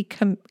Jessie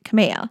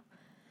Kamea.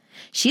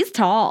 She's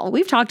tall.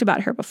 We've talked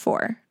about her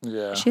before.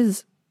 Yeah.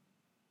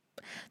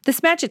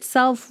 This match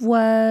itself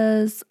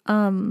was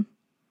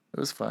It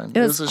was fine. It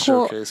was a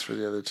cool. showcase for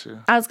the other two.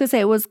 I was gonna say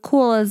it was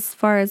cool as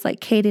far as like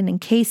Kaden and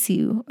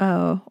Casey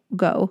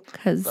go,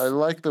 because I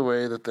like the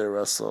way that they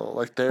wrestle.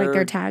 Like like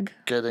their tag.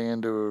 getting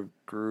into a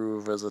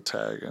groove as a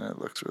tag, and it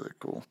looks really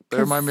cool. They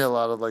remind me a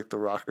lot of like the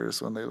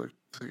Rockers when they look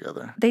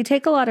together. They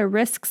take a lot of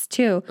risks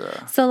too.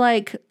 Yeah. So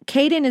like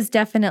Kaden is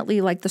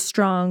definitely like the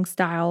strong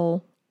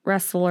style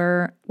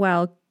wrestler,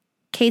 while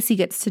Casey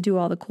gets to do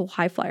all the cool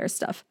high flyer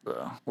stuff.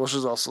 Yeah. Well,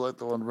 she's also like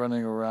the one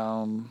running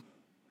around.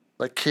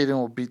 Like Kaden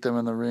will beat them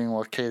in the ring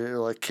while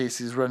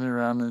Casey's running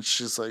around, and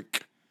she's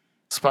like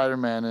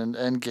Spider-Man in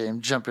Endgame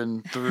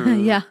jumping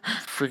through Yeah.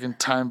 freaking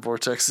time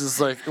vortexes.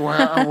 Like,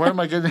 where am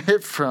I getting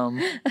hit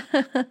from?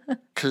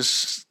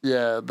 Because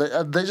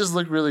they just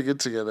look really good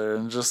together,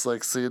 and just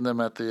like seeing them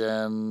at the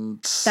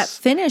end. That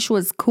finish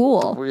was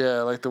cool.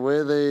 Yeah, like the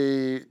way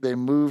they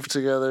move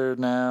together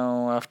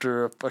now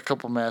after a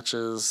couple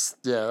matches.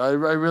 Yeah, I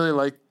really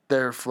like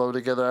their flow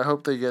together. I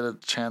hope they get a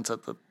chance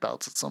at the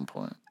belts at some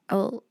point.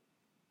 Oh,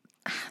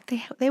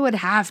 they would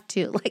have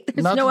to. Like,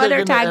 there's Not no that they're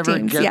other gonna tag ever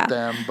teams. get Yeah.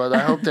 them, but I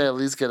hope they at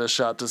least get a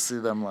shot to see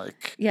them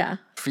like Yeah.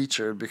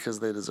 featured,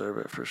 because they deserve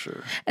it for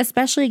sure.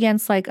 Especially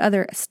against like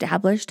other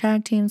established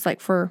tag teams,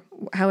 like for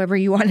however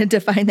you want to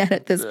define that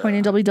at this point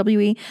in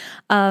WWE.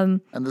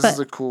 And this is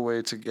a cool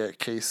way to get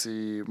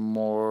Casey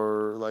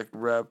more like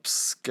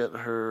reps, get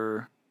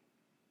her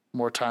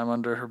more time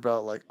under her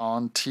belt, like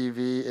on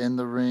TV in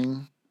the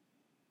ring.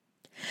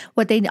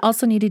 What they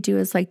also need to do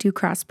is like do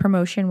cross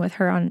promotion with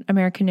her on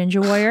American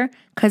Ninja Warrior,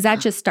 because that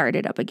just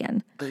started up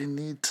again. They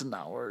need to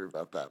not worry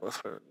about that with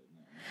her.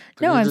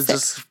 No, They I'm need to saying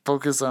just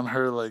focus on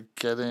her like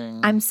getting.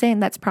 I'm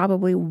saying that's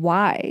probably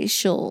why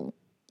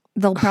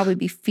they'll probably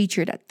be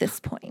featured at this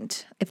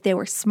point if they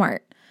were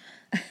smart.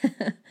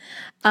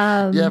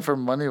 Yeah, for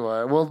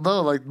money-wise. Well,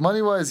 no, like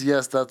money-wise,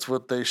 yes, that's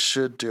what they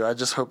should do. I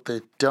just hope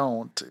they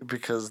don't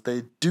because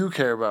they do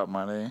care about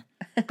money.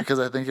 Because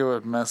I think it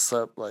would mess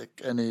up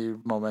like any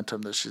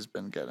momentum that she's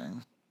been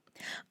getting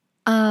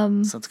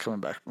since coming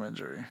back from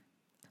injury.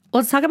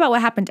 Let's talk about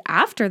what happened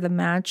after the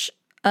match.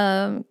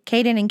 Kaden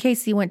and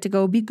Casey went to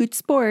go be good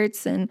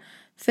sports and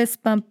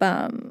fist bump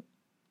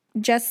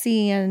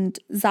Jesse and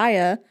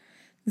Zaya.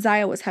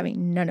 Zaya was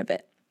having none of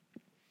it.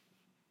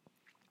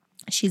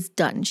 She's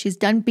done. She's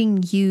done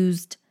being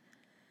used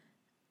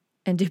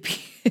and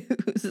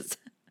abused.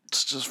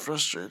 It's just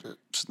frustrated.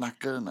 She's not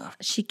good enough.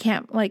 She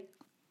can't like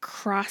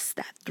cross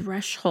that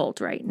threshold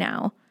right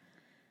now.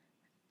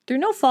 Through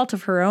no fault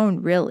of her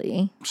own,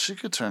 really. She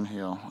could turn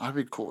heel. I'd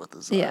be cool with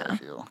the Zaya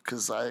heel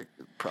because I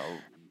could probably.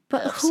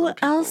 But F who some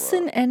people else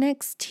in up.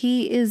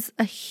 NXT is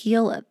a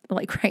heel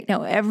like right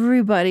now?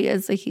 Everybody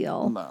is a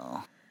heel.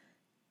 No.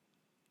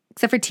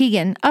 Except for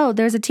Tegan. Oh,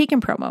 there's a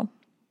Tegan promo.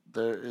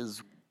 There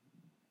is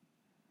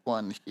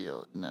one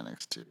heel in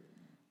NXT.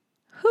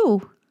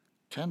 Who?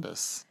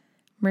 Candace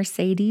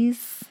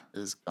Mercedes.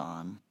 is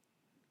gone.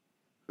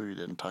 Who you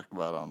didn't talk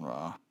about on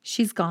Raw.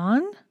 She's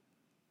gone?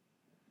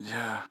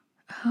 Yeah.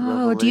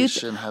 Oh,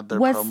 Revelation had their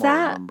was promo,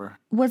 that remember?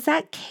 was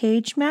that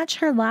cage match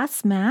her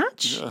last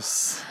match?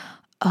 Yes.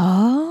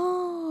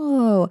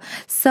 Oh,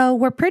 so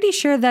we're pretty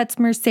sure that's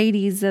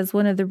Mercedes as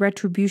one of the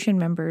Retribution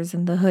members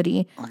in the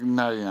hoodie. Like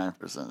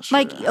 99% sure.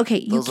 Like,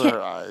 okay, Those are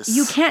her eyes.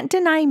 you can't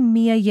deny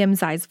Mia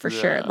Yim's eyes for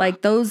sure. Yeah.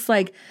 Like those,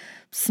 like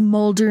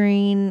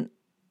smoldering,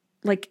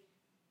 like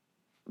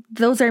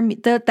those are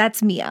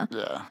that's Mia.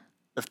 Yeah.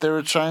 If they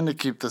were trying to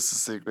keep this a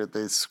secret,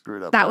 they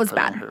screwed up. That by was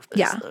putting bad. Her face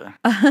Yeah.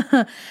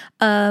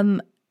 there.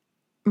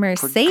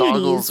 Mercedes Put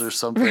goggles or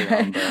something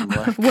on them.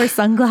 Like, wear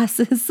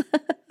sunglasses.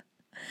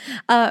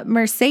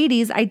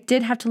 Mercedes, I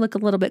did have to look a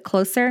little bit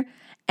closer,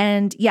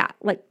 and yeah,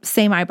 like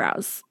same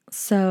eyebrows.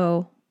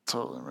 So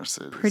totally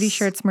Mercedes. pretty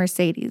sure it's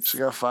Mercedes. She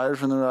got fired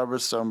from the Robert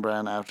Stone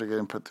brand after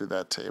getting put through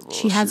that table.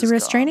 She has a She's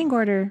restraining gone.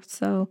 order.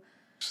 So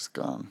She's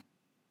gone.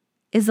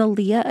 is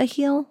Aaliyah a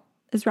heel?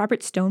 Is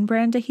Robert Stone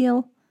brand a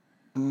heel?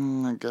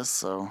 I guess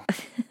so.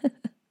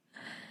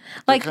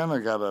 Like- they kind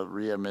of got a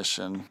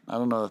readmission. I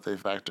don't know if they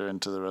factor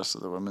into the rest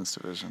of the women's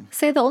division.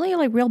 Say the only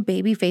like real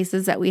baby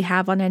faces that we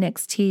have on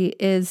NXT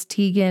is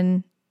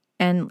Tegan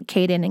and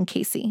Kaden and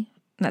Casey.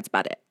 And that's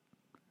about it.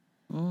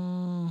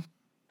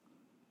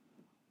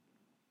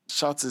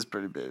 Shotzi's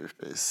pretty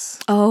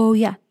babyface. Oh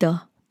yeah, duh.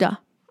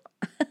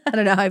 I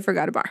don't know how I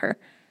forgot about her.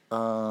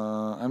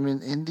 I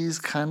mean, Indy's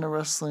kind of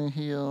wrestling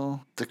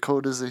heel.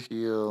 Dakota's a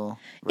heel.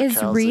 Is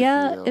Raquel's a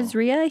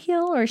Rhea heel. a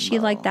heel or is she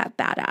like that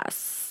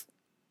badass?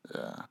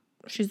 Yeah.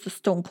 She's the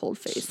stone cold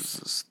face.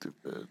 She's a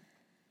stupid,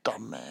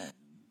 dumb man.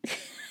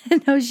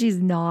 No, she's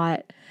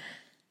not.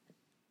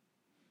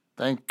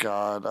 Thank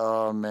God.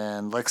 Oh,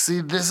 man. Like,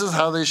 see, this is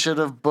how they should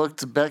have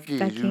booked Becky.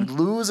 You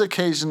lose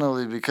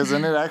occasionally because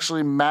then it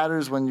actually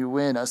matters when you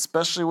win,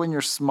 especially when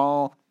you're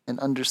small and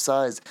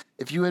undersized.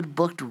 If you had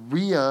booked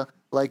Rhea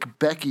like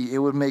Becky, it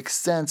would make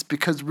sense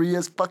because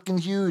Rhea's fucking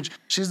huge.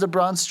 She's the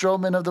Braun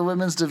Strowman of the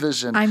women's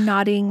division. I'm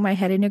nodding my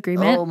head in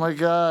agreement. Oh my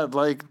God.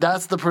 Like,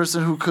 that's the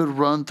person who could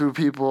run through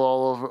people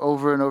all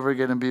over and over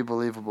again and be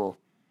believable.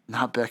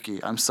 Not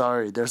Becky. I'm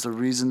sorry. There's a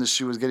reason that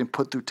she was getting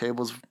put through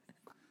tables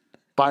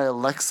by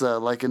Alexa,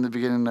 like in the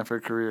beginning of her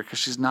career, because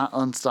she's not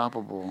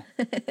unstoppable.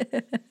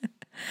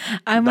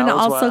 I'm going to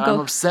also I'm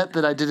upset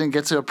that I didn't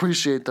get to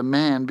appreciate the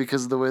man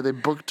because of the way they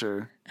booked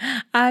her.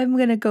 I'm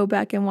going to go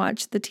back and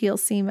watch the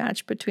TLC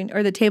match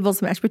the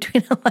tables match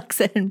between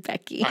Alexa and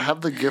Becky. I have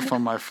the GIF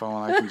on my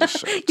phone. I can just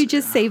show it to You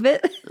just save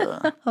it?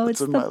 Yeah, Oh,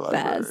 it's in the my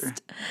library.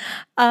 best.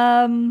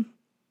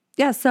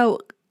 Yeah, so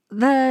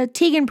the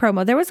Tegan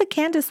promo, there was a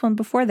Candace one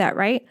before that,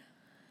 right?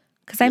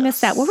 Because I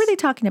missed that. What were they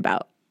talking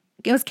about?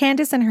 It was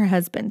Candace and her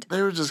husband.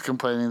 They were just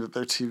complaining that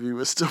their TV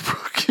was still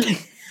broken.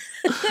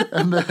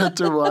 And they had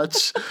to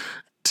watch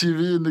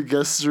TV in the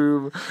guest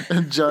room.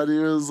 And Johnny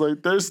was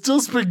like, there's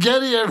still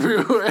spaghetti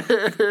everywhere.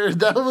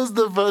 That was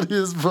the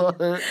funniest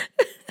part.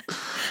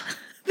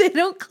 They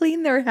don't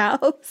clean their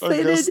house.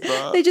 I guess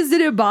not. They just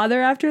didn't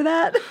bother after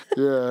that.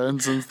 Yeah,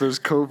 and since there's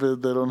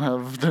COVID, they don't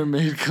have their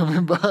maid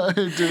coming by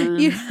during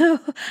You know,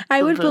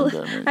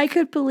 pandemic. I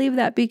could believe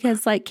that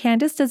because like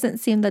Candace doesn't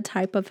seem the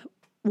type of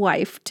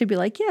wife to be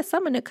like, yes,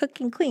 I'm gonna cook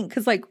and clean,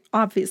 because like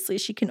obviously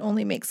she can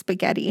only make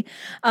spaghetti.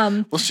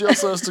 Well, she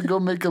also has to go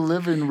make a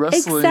living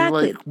wrestling,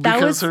 Exactly. like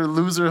because her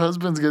loser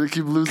husband's gonna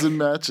keep losing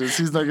matches.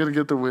 He's not gonna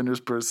get the winner's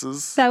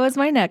purses. That was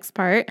my next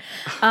part.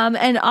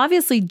 And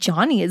obviously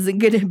Johnny isn't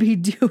gonna be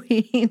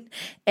doing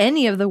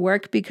any of the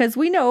work because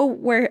we know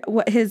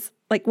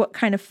what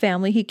kind of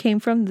family he came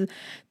from, the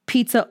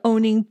pizza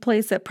owning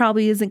place that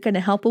probably isn't gonna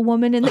help a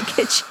woman in the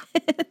kitchen.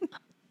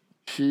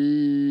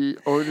 He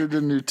ordered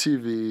a new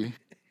TV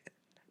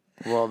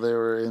while they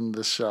were in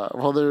the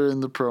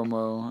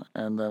promo,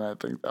 and then I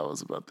think that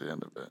was about the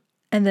end of it.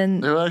 And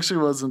then It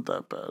actually wasn't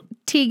that bad.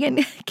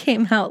 Tegan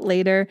came out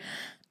later.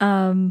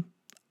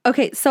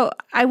 Okay, so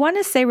I want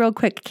to say real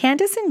quick,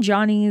 Candace and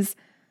Johnny's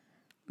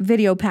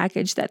video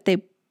package that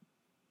they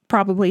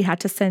probably had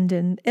to send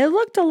in. It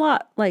looked a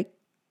lot like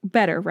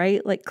better,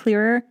 right? Like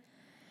clearer.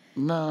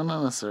 No,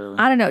 not necessarily.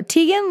 I don't know.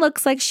 Tegan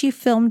looks like she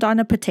filmed on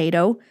a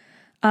potato.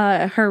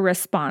 Her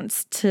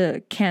response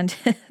to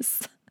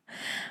Candace.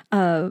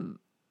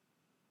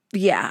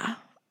 Yeah.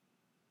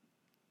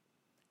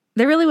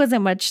 There really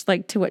wasn't much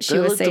like to what she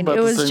was saying. About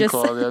It was the same just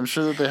quality. I'm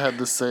sure that they had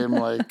the same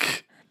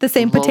like the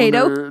same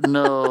potato.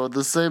 No,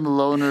 the same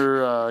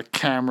loaner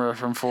camera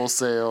from Full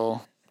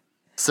Sail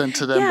sent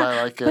to them Yeah,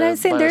 by like but I'm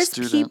saying there's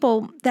student.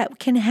 people that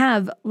can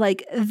have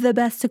like the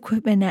best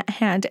equipment at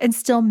hand and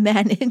still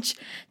manage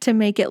to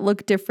make it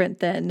look different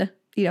than,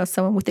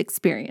 someone with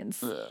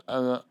experience.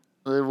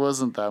 It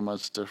wasn't that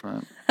much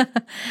different.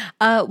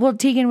 Well,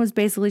 Tegan was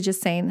basically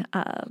just saying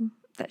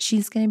that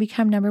she's going to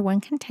become number one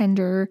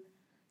contender,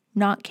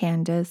 not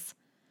Candace.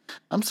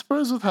 I'm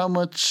surprised with how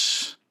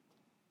much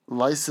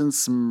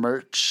licensed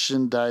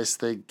merchandise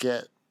they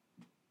get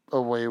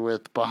away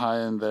with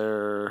behind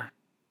their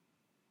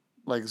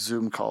like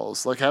Zoom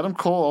calls. Like Adam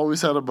Cole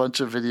always had a bunch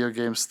of video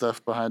game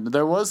stuff behind him.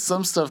 There was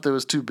some stuff that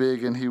was too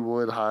big and he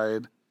would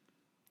hide.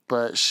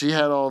 But she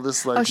had all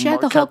this like she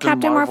had the whole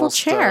Captain Marvel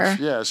chair. Stuff.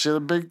 Yeah, she had a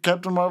big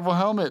Captain Marvel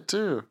helmet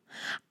too.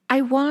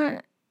 I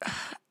want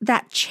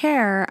that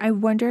chair. I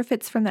wonder if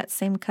it's from that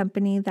same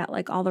company that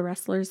like all the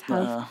wrestlers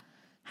have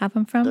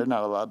them from. They're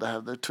not allowed to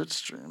have their Twitch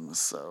streams,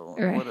 so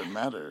it wouldn't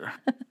matter.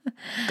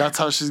 That's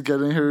how she's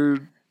getting her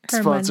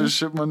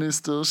sponsorship money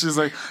still. She's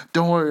like,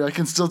 don't worry, I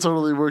can still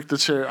totally work the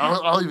chair.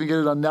 I'll even get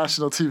it on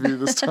national TV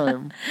this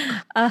time.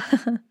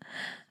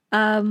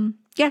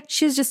 Yeah,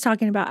 she was just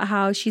talking about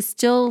how she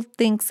still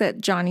thinks that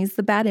Johnny's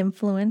the bad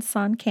influence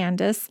on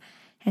Candace,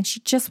 and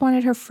she just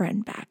wanted her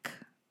friend back.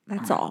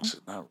 That's all.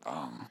 She's not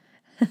wrong.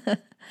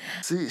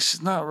 See,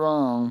 she's not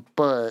wrong,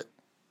 but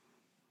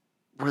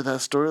where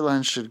that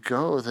storyline should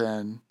go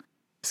then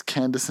is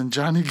Candace and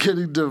Johnny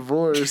getting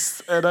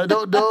divorced. And I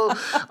don't know.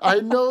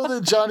 I know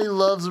that Johnny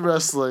loves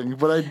wrestling,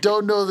 but I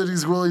don't know that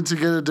he's willing to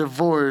get a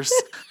divorce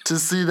to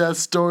see that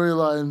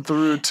storyline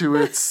through to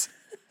its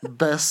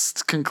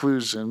best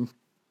conclusion.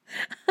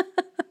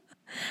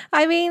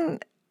 I mean,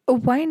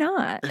 why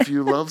not? If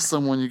you love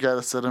someone, you got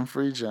to set them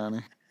free,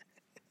 Johnny.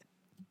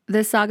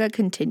 The saga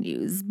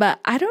continues, but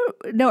I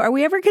don't know. Are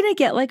we ever going to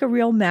get like a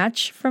real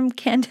match from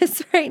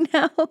Candace right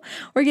now?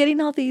 We're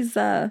getting all these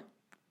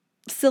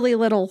silly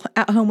little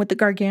at home with the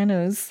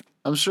Garganos.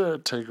 I'm sure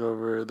at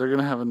TakeOver, they're going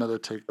to have another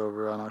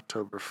TakeOver on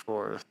October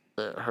 4th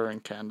that her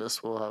and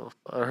Candace will have,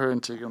 or her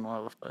and Tegan will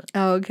have a fight.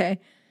 Oh, okay.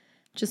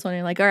 Just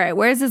wondering, like, all right,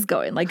 where is this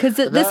going? Like, because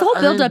this whole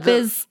buildup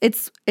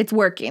it's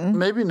working.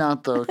 Maybe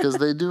not though, because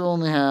they do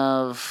only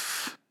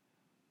have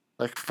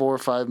like 4 or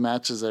 5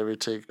 matches every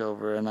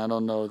takeover, and I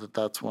don't know that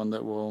that's one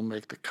that will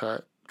make the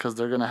cut because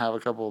they're gonna have a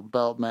couple of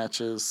belt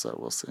matches, so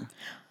we'll see.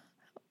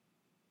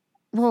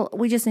 Well,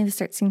 we just need to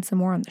start seeing some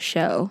more on the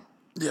show.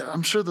 Yeah,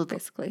 I'm sure that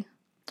basically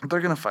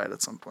they're gonna fight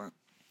at some point.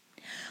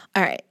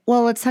 All right,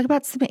 well, let's talk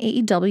about some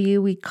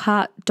AEW. We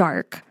caught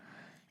Dark.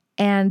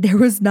 And there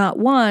was not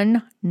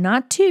 1,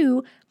 not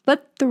 2,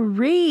 but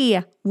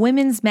 3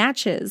 women's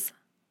matches.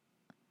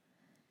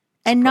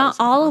 And not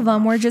all of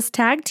them were just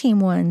tag team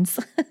ones.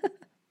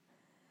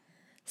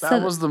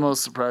 That was the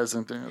most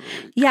surprising thing of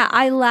the week. Yeah,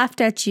 I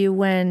laughed at you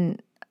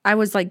when I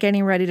was like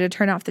getting ready to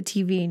turn off the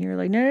TV and you're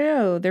like,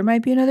 no, there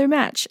might be another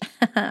match.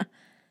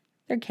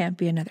 There can't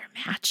be another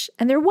match.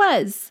 And there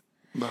was.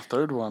 The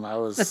third one, I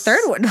was just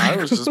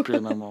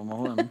being a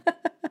momo, and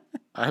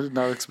I did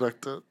not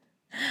expect it.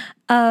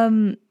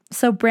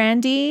 So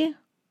Brandy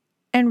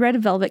and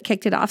Red Velvet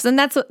kicked it off. And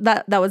that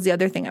was the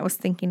other thing I was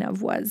thinking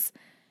of was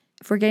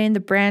if we're getting the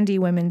Brandy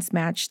women's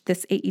match,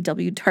 this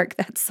AEW Dark,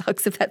 that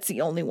sucks if that's the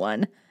only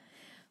one.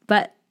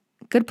 But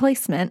good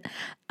placement.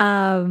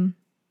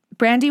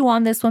 Brandy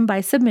won this one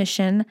by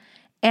submission.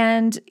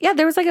 And yeah,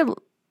 there was like a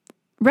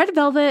Red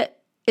Velvet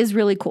is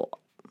really cool.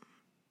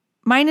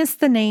 Minus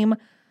the name,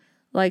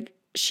 like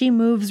she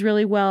moves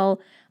really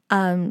well.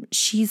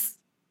 She's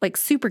like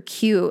super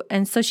cute.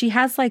 And so she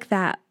has like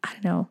that, I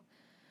don't know.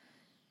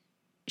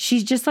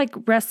 She just like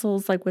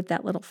wrestles like with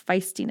that little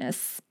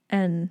feistiness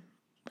and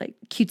like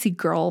cutesy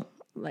girl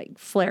like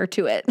flair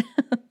to it.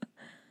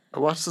 I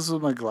watched this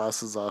with my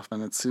glasses off,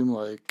 and it seemed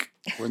like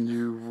when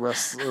you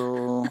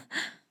wrestle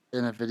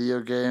in a video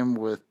game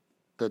with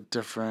the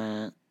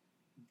different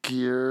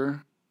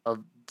gear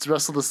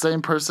wrestle the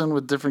same person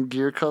with different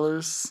gear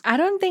colors. I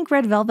don't think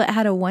Red Velvet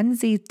had a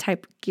onesie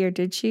type gear,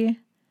 did she?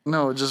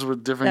 No, just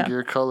with different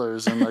gear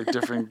colors and like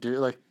different gear.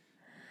 Like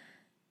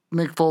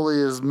Mick Foley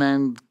is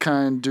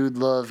Mankind, Dude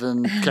Love,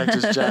 and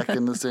Cactus Jack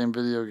in the same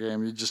video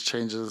game. You just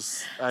change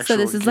his actual. So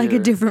this is gear. like a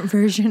different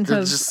version It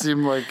just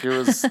seemed like it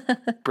was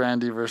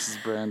Brandy versus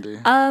Brandy.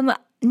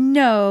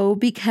 No,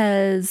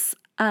 because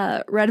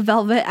Red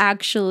Velvet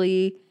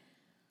actually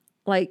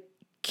like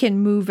can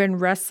move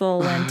and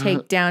wrestle and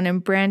take down,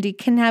 and Brandy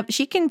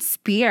she can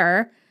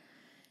spear,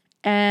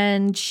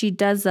 and she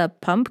does a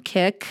pump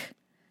kick.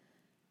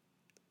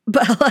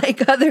 But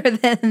like other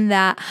than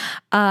that,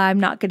 I'm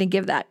not going to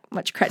give that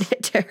much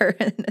credit to her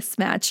in this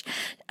match.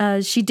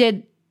 She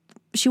did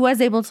she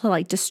was able to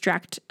like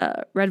distract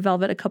Red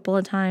Velvet a couple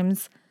of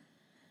times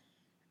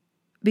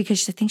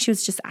because I think she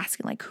was just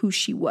asking like who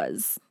she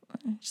was,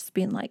 just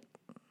being like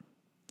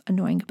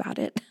annoying about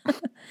it.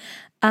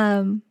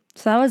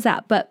 So that was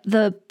that. But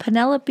the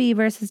Penelope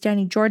versus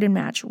Danny Jordan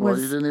match was... Well,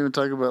 you didn't even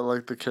talk about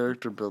like the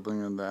character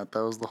building in that.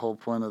 That was the whole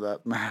point of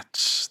that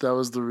match. That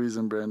was the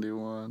reason Brandy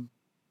won.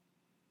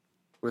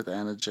 With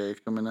Anna Jay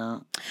coming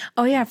out.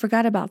 Oh yeah, I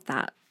forgot about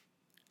that.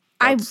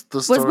 That's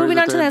I was moving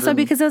on to that stuff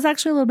because it was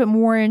actually a little bit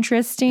more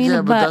interesting.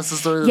 Yeah, but that's the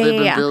story that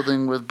they've been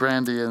building with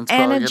Brandy, and it's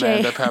probably going to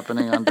end up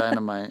happening on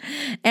Dynamite.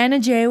 Anna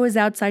Jay was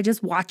outside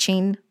just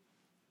watching,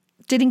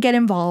 didn't get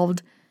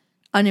involved,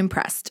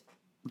 unimpressed.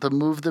 The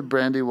move that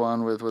Brandy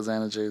won with was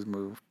Anna Jay's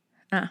move.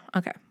 Ah,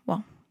 okay.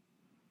 Well.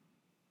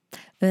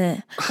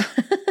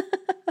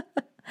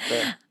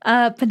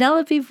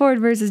 Penelope Ford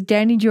versus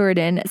Danny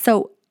Jordan.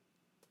 So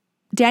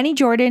Danny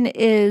Jordan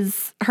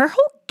her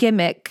whole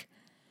gimmick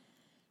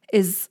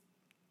is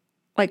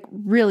like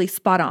really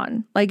spot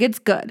on. Like it's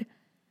good.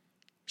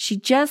 She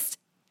just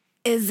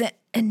isn't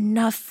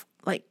enough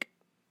like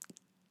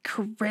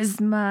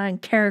charisma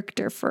and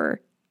character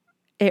for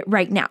it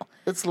right now.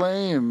 It's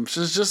lame.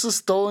 She's just a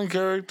stolen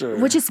character.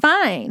 Which is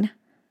fine.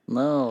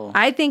 No.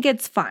 I think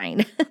it's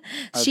fine.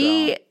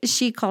 She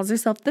calls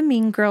herself the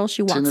mean girl.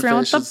 She walks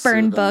around with the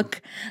burn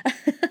book.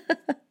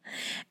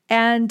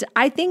 And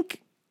I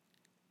think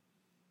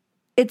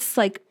it's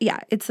like, yeah,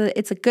 it's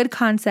a good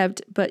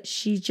concept, but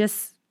she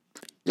just...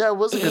 Yeah, it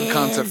was a good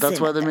concept. That's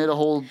why they made a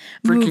whole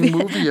freaking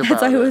movie about it.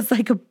 That's why it was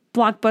like a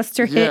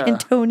blockbuster hit and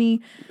Tony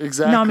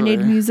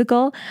nominated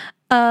musical.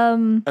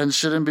 And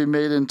shouldn't be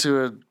made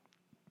into a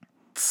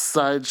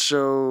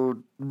sideshow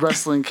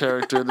wrestling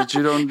character that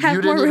you didn't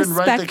even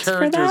write the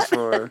characters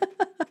for.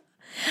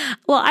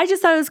 Well, I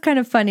just thought it was kind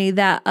of funny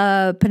that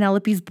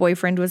Penelope's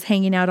boyfriend was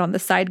hanging out on the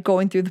side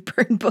going through the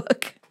burn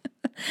book.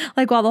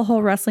 Like while the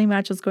whole wrestling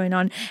match was going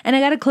on. And I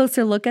got a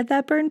closer look at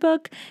that burn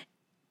book.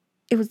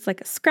 It was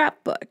like a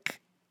scrapbook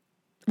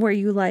where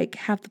you like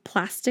have the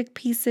plastic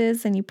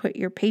pieces and you put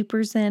your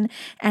papers in.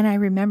 And I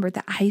remember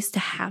that I used to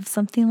have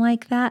something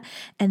like that.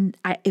 And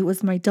it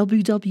was my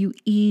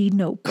WWE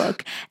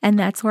notebook. And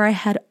that's where I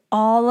had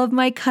all of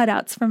my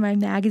cutouts from my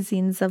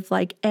magazines of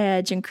like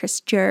Edge and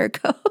Chris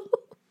Jericho.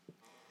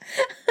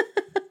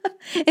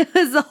 It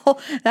was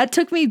that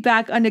took me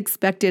back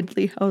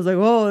unexpectedly. I was like,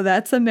 oh,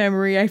 that's a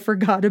memory I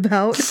forgot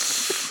about.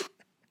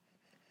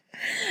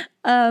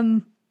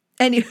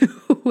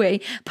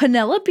 Anyway,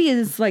 Penelope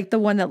is like the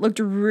one that looked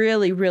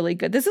really, really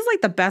good. This is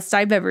like the best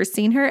I've ever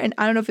seen her. And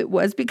I don't know if it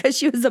was because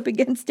she was up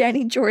against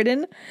Danny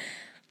Jordan,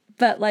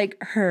 but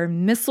like her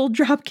missile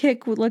drop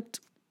kick looked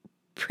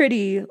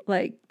pretty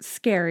like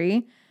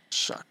scary.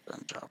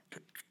 Shotgun drop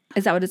kick.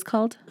 Is that what it's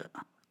called? Yeah.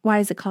 Why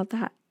is it called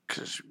that?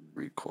 Because you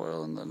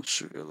recoil and then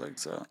shoot your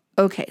legs out.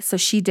 Okay, so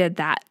she did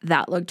that.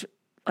 That looked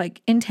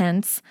like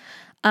intense.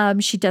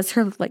 She does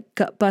her like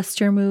gut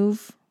buster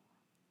move.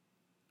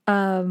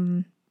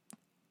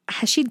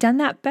 Has she done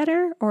that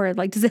better, or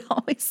like does it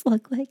always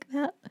look like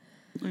that?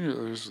 Yeah,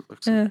 looks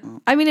like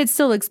that. I mean, it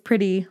still looks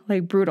pretty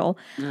like brutal.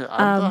 Yeah,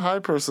 I'm the high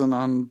person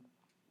on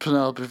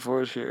Penelope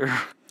Ford here.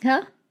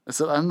 Huh? I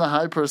said I'm the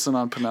high person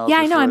on Penelope. Yeah,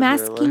 I know. Ford I'm here,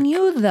 asking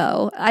you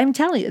though. I'm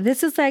telling you,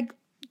 this is like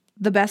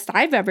the best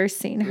I've ever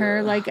seen her.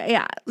 Yeah. Like,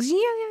 yeah,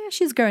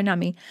 she's growing on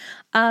me.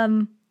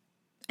 And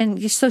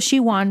so she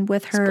won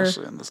with her,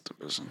 especially in this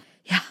division.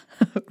 Yeah,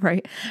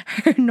 right.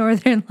 Her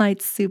Northern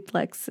Lights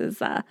suplex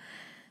is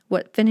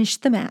what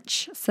finished the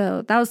match.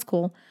 So that was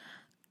cool.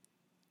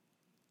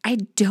 I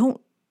don't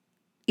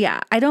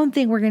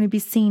think we're going to be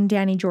seeing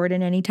Danny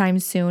Jordan anytime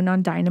soon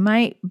on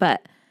Dynamite,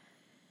 but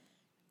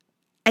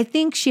I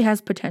think she has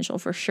potential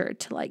for sure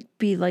to like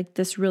be like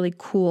this really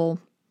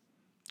cool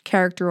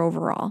character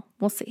overall.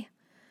 We'll see.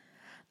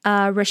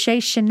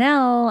 Rache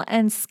Chanel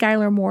and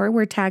Skylar Moore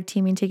were tag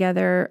teaming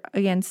together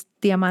against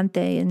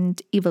Diamante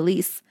and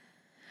Ivelisse.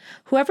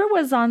 Whoever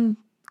was on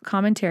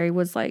commentary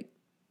was like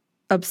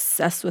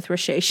obsessed with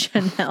Rache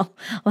Chanel.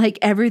 Like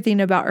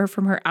everything about her,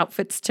 from her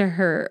outfits to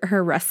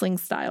her wrestling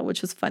style,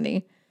 which was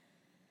funny.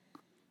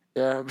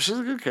 Yeah, but she's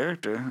a good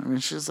character. I mean,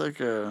 she's like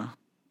a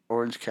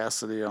Orange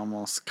Cassidy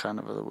almost, kind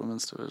of the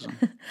women's division.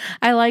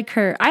 I like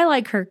her. I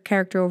like her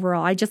character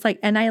overall. I just like,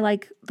 and I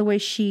like the way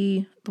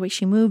she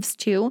moves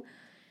too.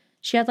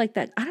 She had like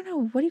that, I don't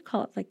know, what do you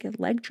call it? Like a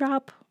leg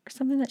drop or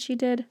something that she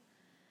did.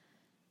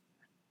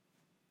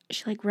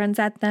 She like runs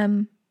at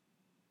them.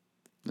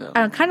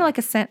 Yeah, kind of like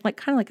a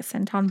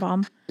senton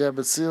bomb. Yeah,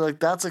 but see, like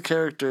that's a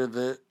character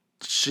that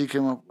she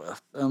came up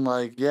with, and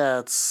like, yeah,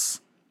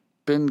 it's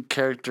been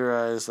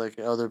characterized like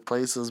other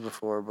places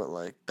before, but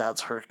like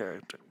that's her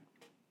character.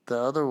 The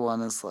other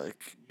one is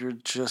like, you're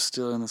just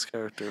stealing this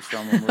character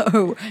from a movie.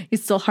 Oh, you're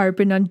still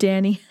harping on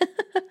Danny.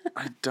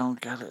 I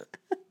don't get it.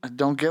 I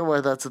don't get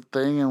why that's a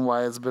thing and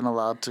why it's been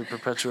allowed to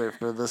perpetuate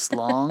for this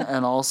long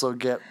and also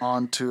get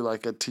onto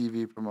like a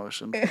TV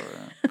promotion for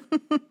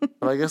it.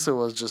 But I guess it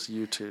was just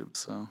YouTube,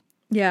 so.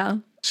 Yeah.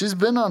 She's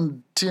been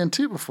on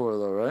TNT before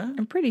though, right?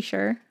 I'm pretty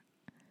sure.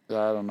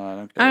 Yeah, I don't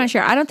know. I'm not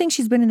sure. I don't think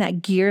she's been in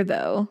that gear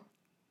though.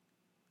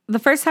 the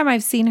first time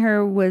I've seen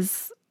her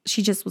was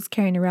she just was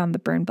carrying around the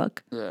burn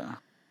book. Yeah.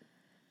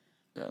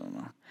 Yeah, I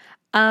don't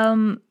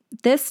know.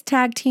 This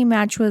tag team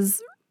match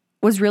was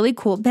really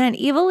cool. Man,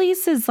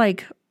 Ivelisse is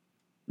like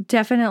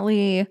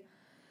definitely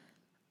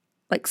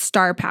like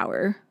star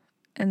power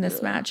in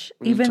this match.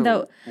 We need Even to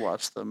though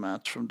watch the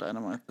match from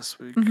Dynamite this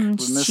week. Mhm,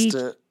 We missed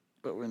it,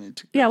 but we need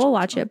to. Yeah, we'll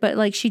watch it. But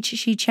like she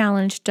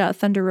challenged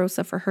Thunder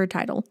Rosa for her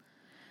title,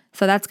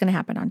 so that's gonna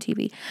happen on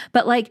TV.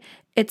 But like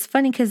it's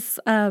funny because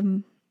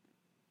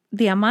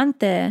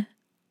Diamante,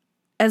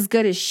 as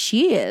good as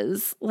she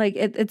is, like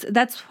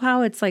that's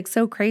how it's like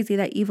so crazy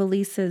that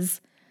Ivelisse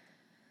is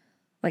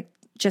like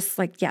just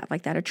like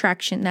like that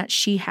attraction that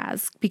she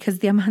has, because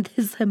Diamante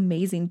is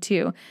amazing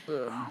too.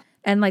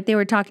 And like they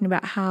were talking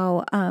about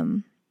how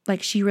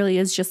like she really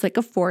is just like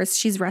a force.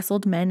 She's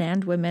wrestled men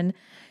and women.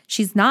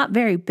 She's not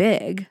very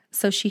big,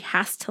 so she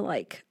has to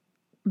like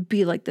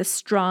be like this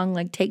strong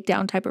like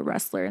takedown type of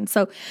wrestler. And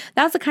so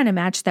that's the kind of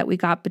match that we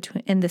got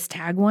in this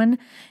tag one.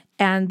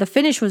 And the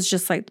finish was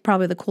just like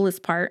probably the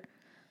coolest part.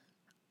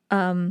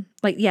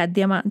 Like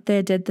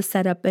Diamante did the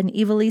setup and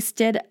Ivelisse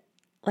did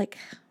like,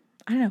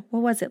 I don't know,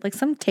 what was it? Like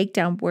some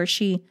takedown where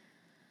she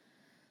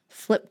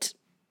flipped,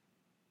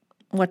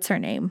 what's her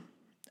name?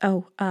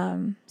 Oh,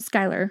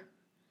 Skylar.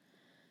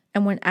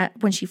 And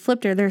when she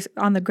flipped her, there's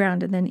on the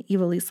ground, and then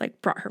Ivelisse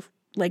like brought her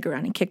leg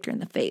around and kicked her in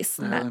the face.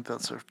 Yeah, I think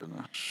that's her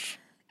finish.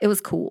 It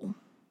was cool.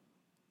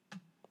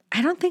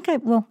 I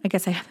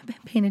guess I haven't been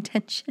paying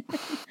attention.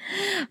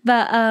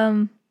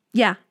 But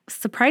yeah,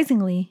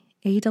 surprisingly,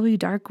 AEW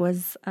Dark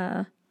was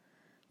the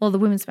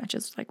women's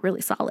matches was like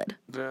really solid.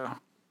 Yeah.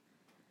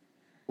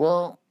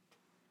 Well,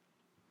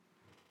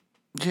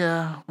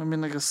 yeah, I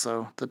mean, I guess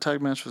so. The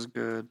tag match was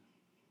good.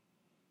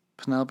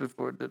 Penelope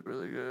Ford did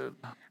really good.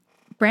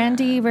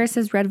 Brandy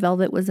versus Red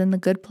Velvet was in the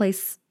good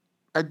place.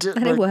 I did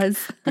that it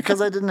was.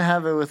 because I didn't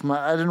have it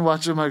I didn't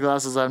watch it with my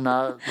glasses. I'm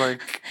not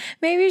like.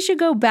 Maybe you should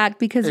go back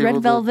because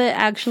Red Velvet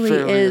actually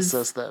is.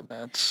 Assess that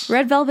match.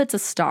 Red Velvet's a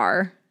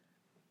star.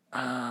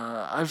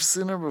 I've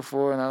seen her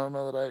before, and I don't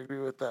know that I agree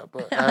with that,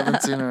 but I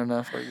haven't seen her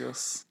enough, I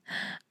guess.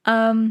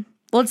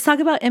 Let's talk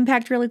about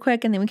Impact really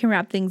quick, and then we can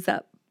wrap things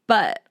up.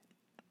 But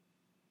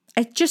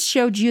I just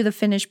showed you the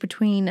finish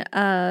between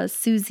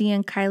Susie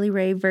and Kylie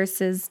Ray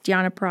versus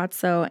Deonna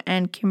Purrazzo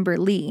and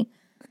Kimberly.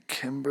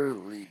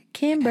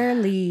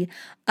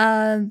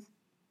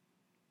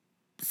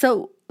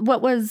 So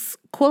what was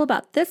cool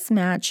about this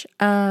match,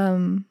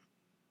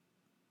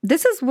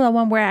 this is the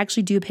one where I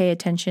actually do pay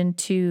attention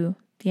to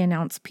the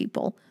announce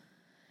people.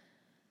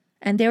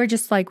 And they were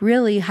just like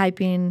really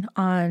hyping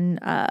on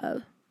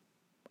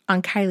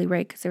Kylie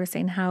Ray, because they were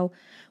saying how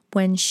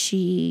when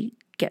she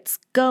gets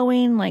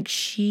going, like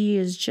she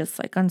is just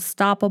like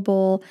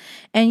unstoppable.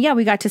 And yeah,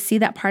 we got to see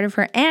that part of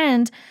her,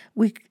 and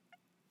we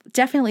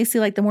definitely see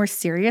like the more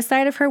serious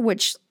side of her,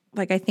 which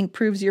like I think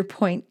proves your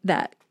point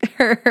that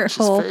her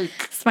whole fake.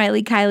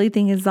 Smiley Kylie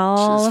thing is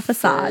all a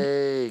facade.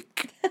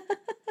 Fake.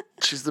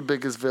 She's the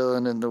biggest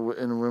villain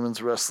in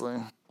women's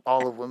wrestling,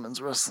 all of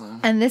women's wrestling.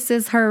 And this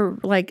is her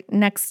like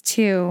next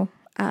to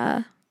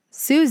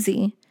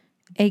Susie,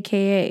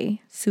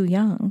 aka Su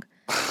Yung.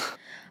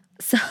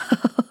 So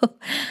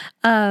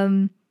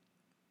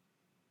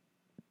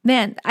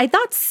man, I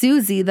thought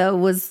Susie though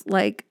was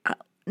like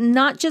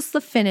not just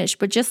the finish,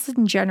 but just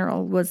in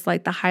general was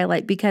like the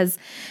highlight, because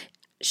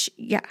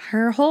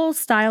her whole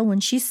style when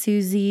she's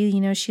Susie,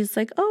 she's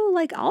like, oh,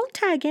 like I'll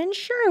tag in,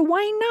 sure,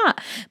 why not?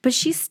 But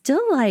she's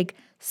still like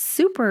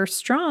super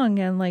strong,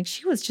 and like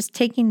she was just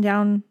taking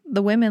down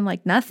the women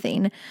like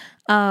nothing.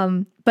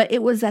 But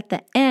it was at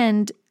the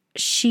end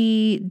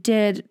she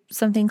did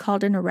something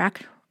called an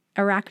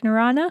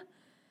arachnorana.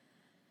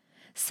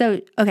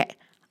 So, okay,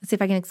 let's see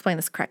if I can explain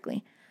this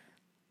correctly.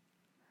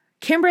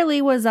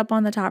 Kimberly was up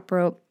on the top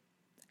rope,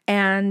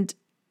 and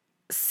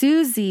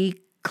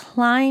Susie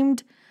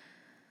climbed.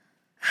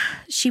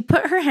 She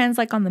put her hands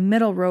like on the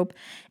middle rope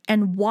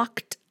and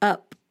walked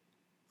up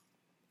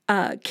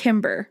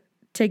Kimber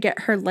to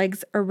get her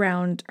legs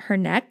around her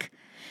neck,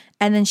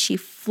 and then she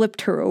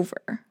flipped her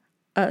over.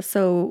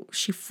 So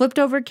she flipped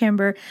over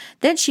Kimber,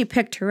 then she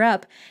picked her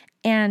up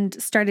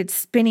and started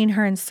spinning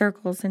her in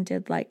circles and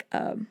did like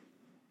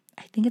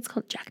I think it's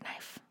called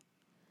jackknife.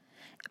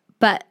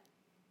 But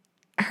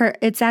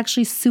it's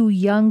actually Su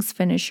Young's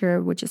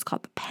finisher, which is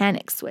called the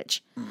panic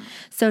switch.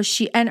 So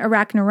and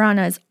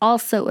arachnorana is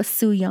also a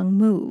Su Young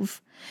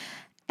move.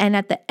 And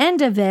at the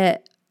end of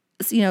it,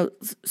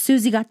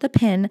 Susie got the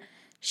pin.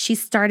 She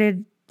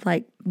started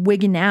like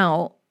wigging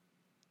out,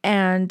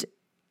 and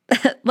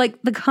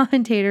like the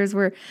commentators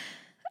were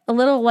a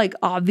little like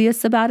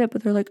obvious about it,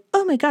 but they're like,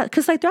 oh my God.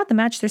 Cause like throughout the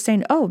match, they're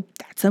saying, oh,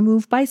 that's a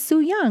move by Su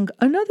Yung,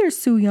 another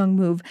Su Yung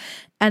move.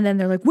 And then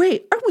they're like,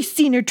 wait, are we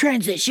seeing her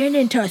transition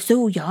into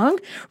Su Yung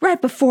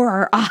right before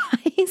our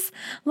eyes?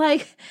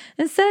 Like,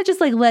 instead of just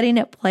like letting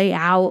it play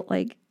out,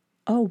 like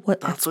oh,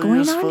 what's That's what going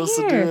you're on supposed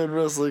to do here? in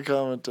wrestling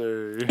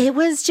commentary. It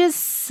was just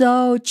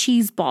so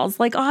cheeseballs.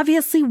 Like,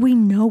 obviously, we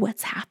know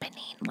what's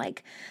happening.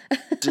 Like,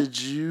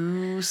 Did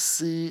you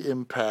see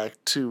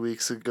Impact 2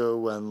 weeks ago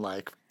when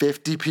like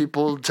 50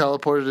 people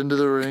teleported into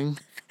the ring?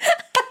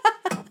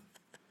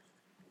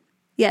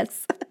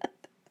 yes,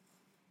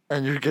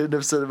 And you're getting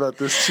upset about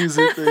this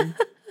cheesy thing?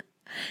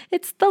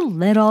 it's the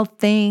little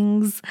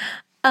things.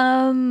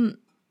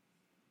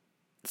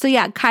 So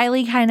yeah,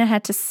 Kylie kind of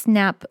had to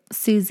snap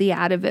Susie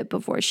out of it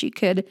before she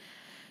could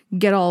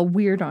get all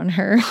weird on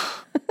her.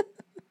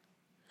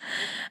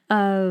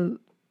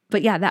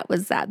 But yeah, that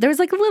was that. There was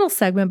like a little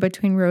segment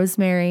between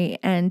Rosemary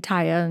and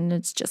Taya, and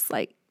it's just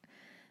like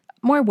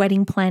more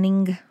wedding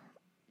planning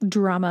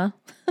drama.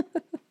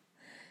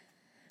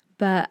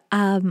 But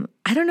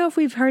I don't know if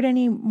we've heard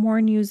any more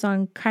news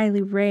on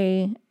Kylie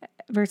Ray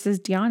versus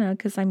Deanna,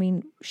 because I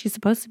mean, she's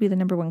supposed to be the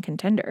number one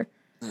contender.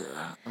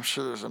 Yeah, I'm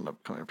sure there's an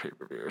upcoming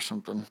pay-per-view or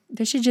something.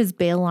 They should just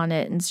bail on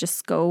it and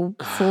just go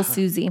full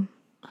Susie.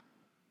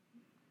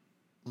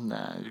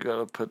 Nah, you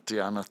gotta put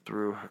Deanna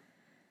through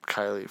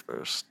Kylie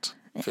first.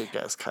 Fake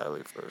ass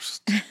Kylie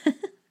first.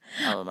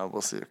 I don't know.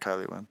 We'll see if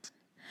Kylie wins.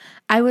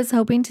 I was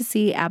hoping to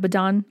see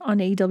Abaddon on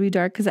AEW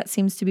Dark because that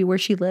seems to be where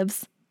she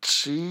lives.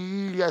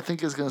 She, I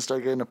think, is going to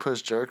start getting a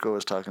push. Jericho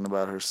was talking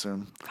about her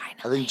soon. Finally.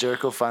 I think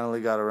Jericho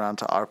finally got around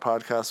to our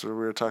podcast where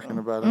we were talking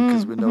about him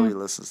because we know he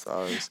listens to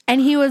ours.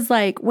 And he was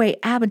like, wait,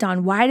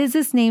 Abaddon, why does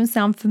this name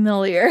sound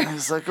familiar?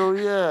 He's like, oh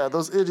yeah,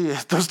 those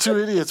two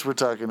idiots were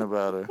talking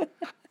about her.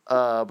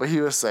 But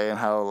he was saying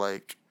how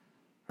like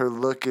her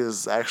look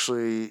is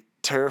actually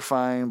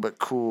terrifying but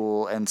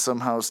cool and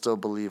somehow still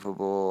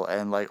believable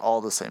and like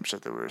all the same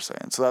shit that we were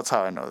saying. So that's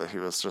how I know that he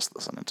was just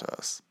listening to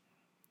us.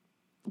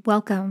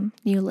 Welcome,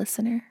 new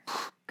listener,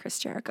 Chris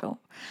Jericho.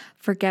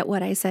 Forget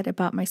what I said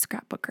about my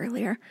scrapbook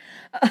earlier.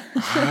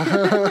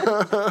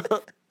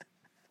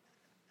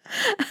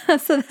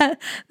 So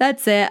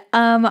that's it.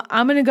 I'm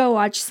gonna go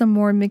watch some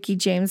more Mickey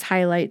James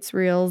highlights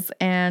reels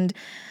and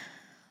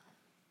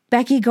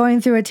Becky going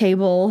through a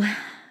table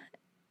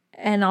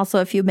and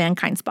also a few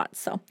Mankind spots.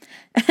 So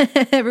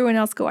everyone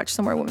else go watch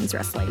some more women's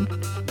wrestling.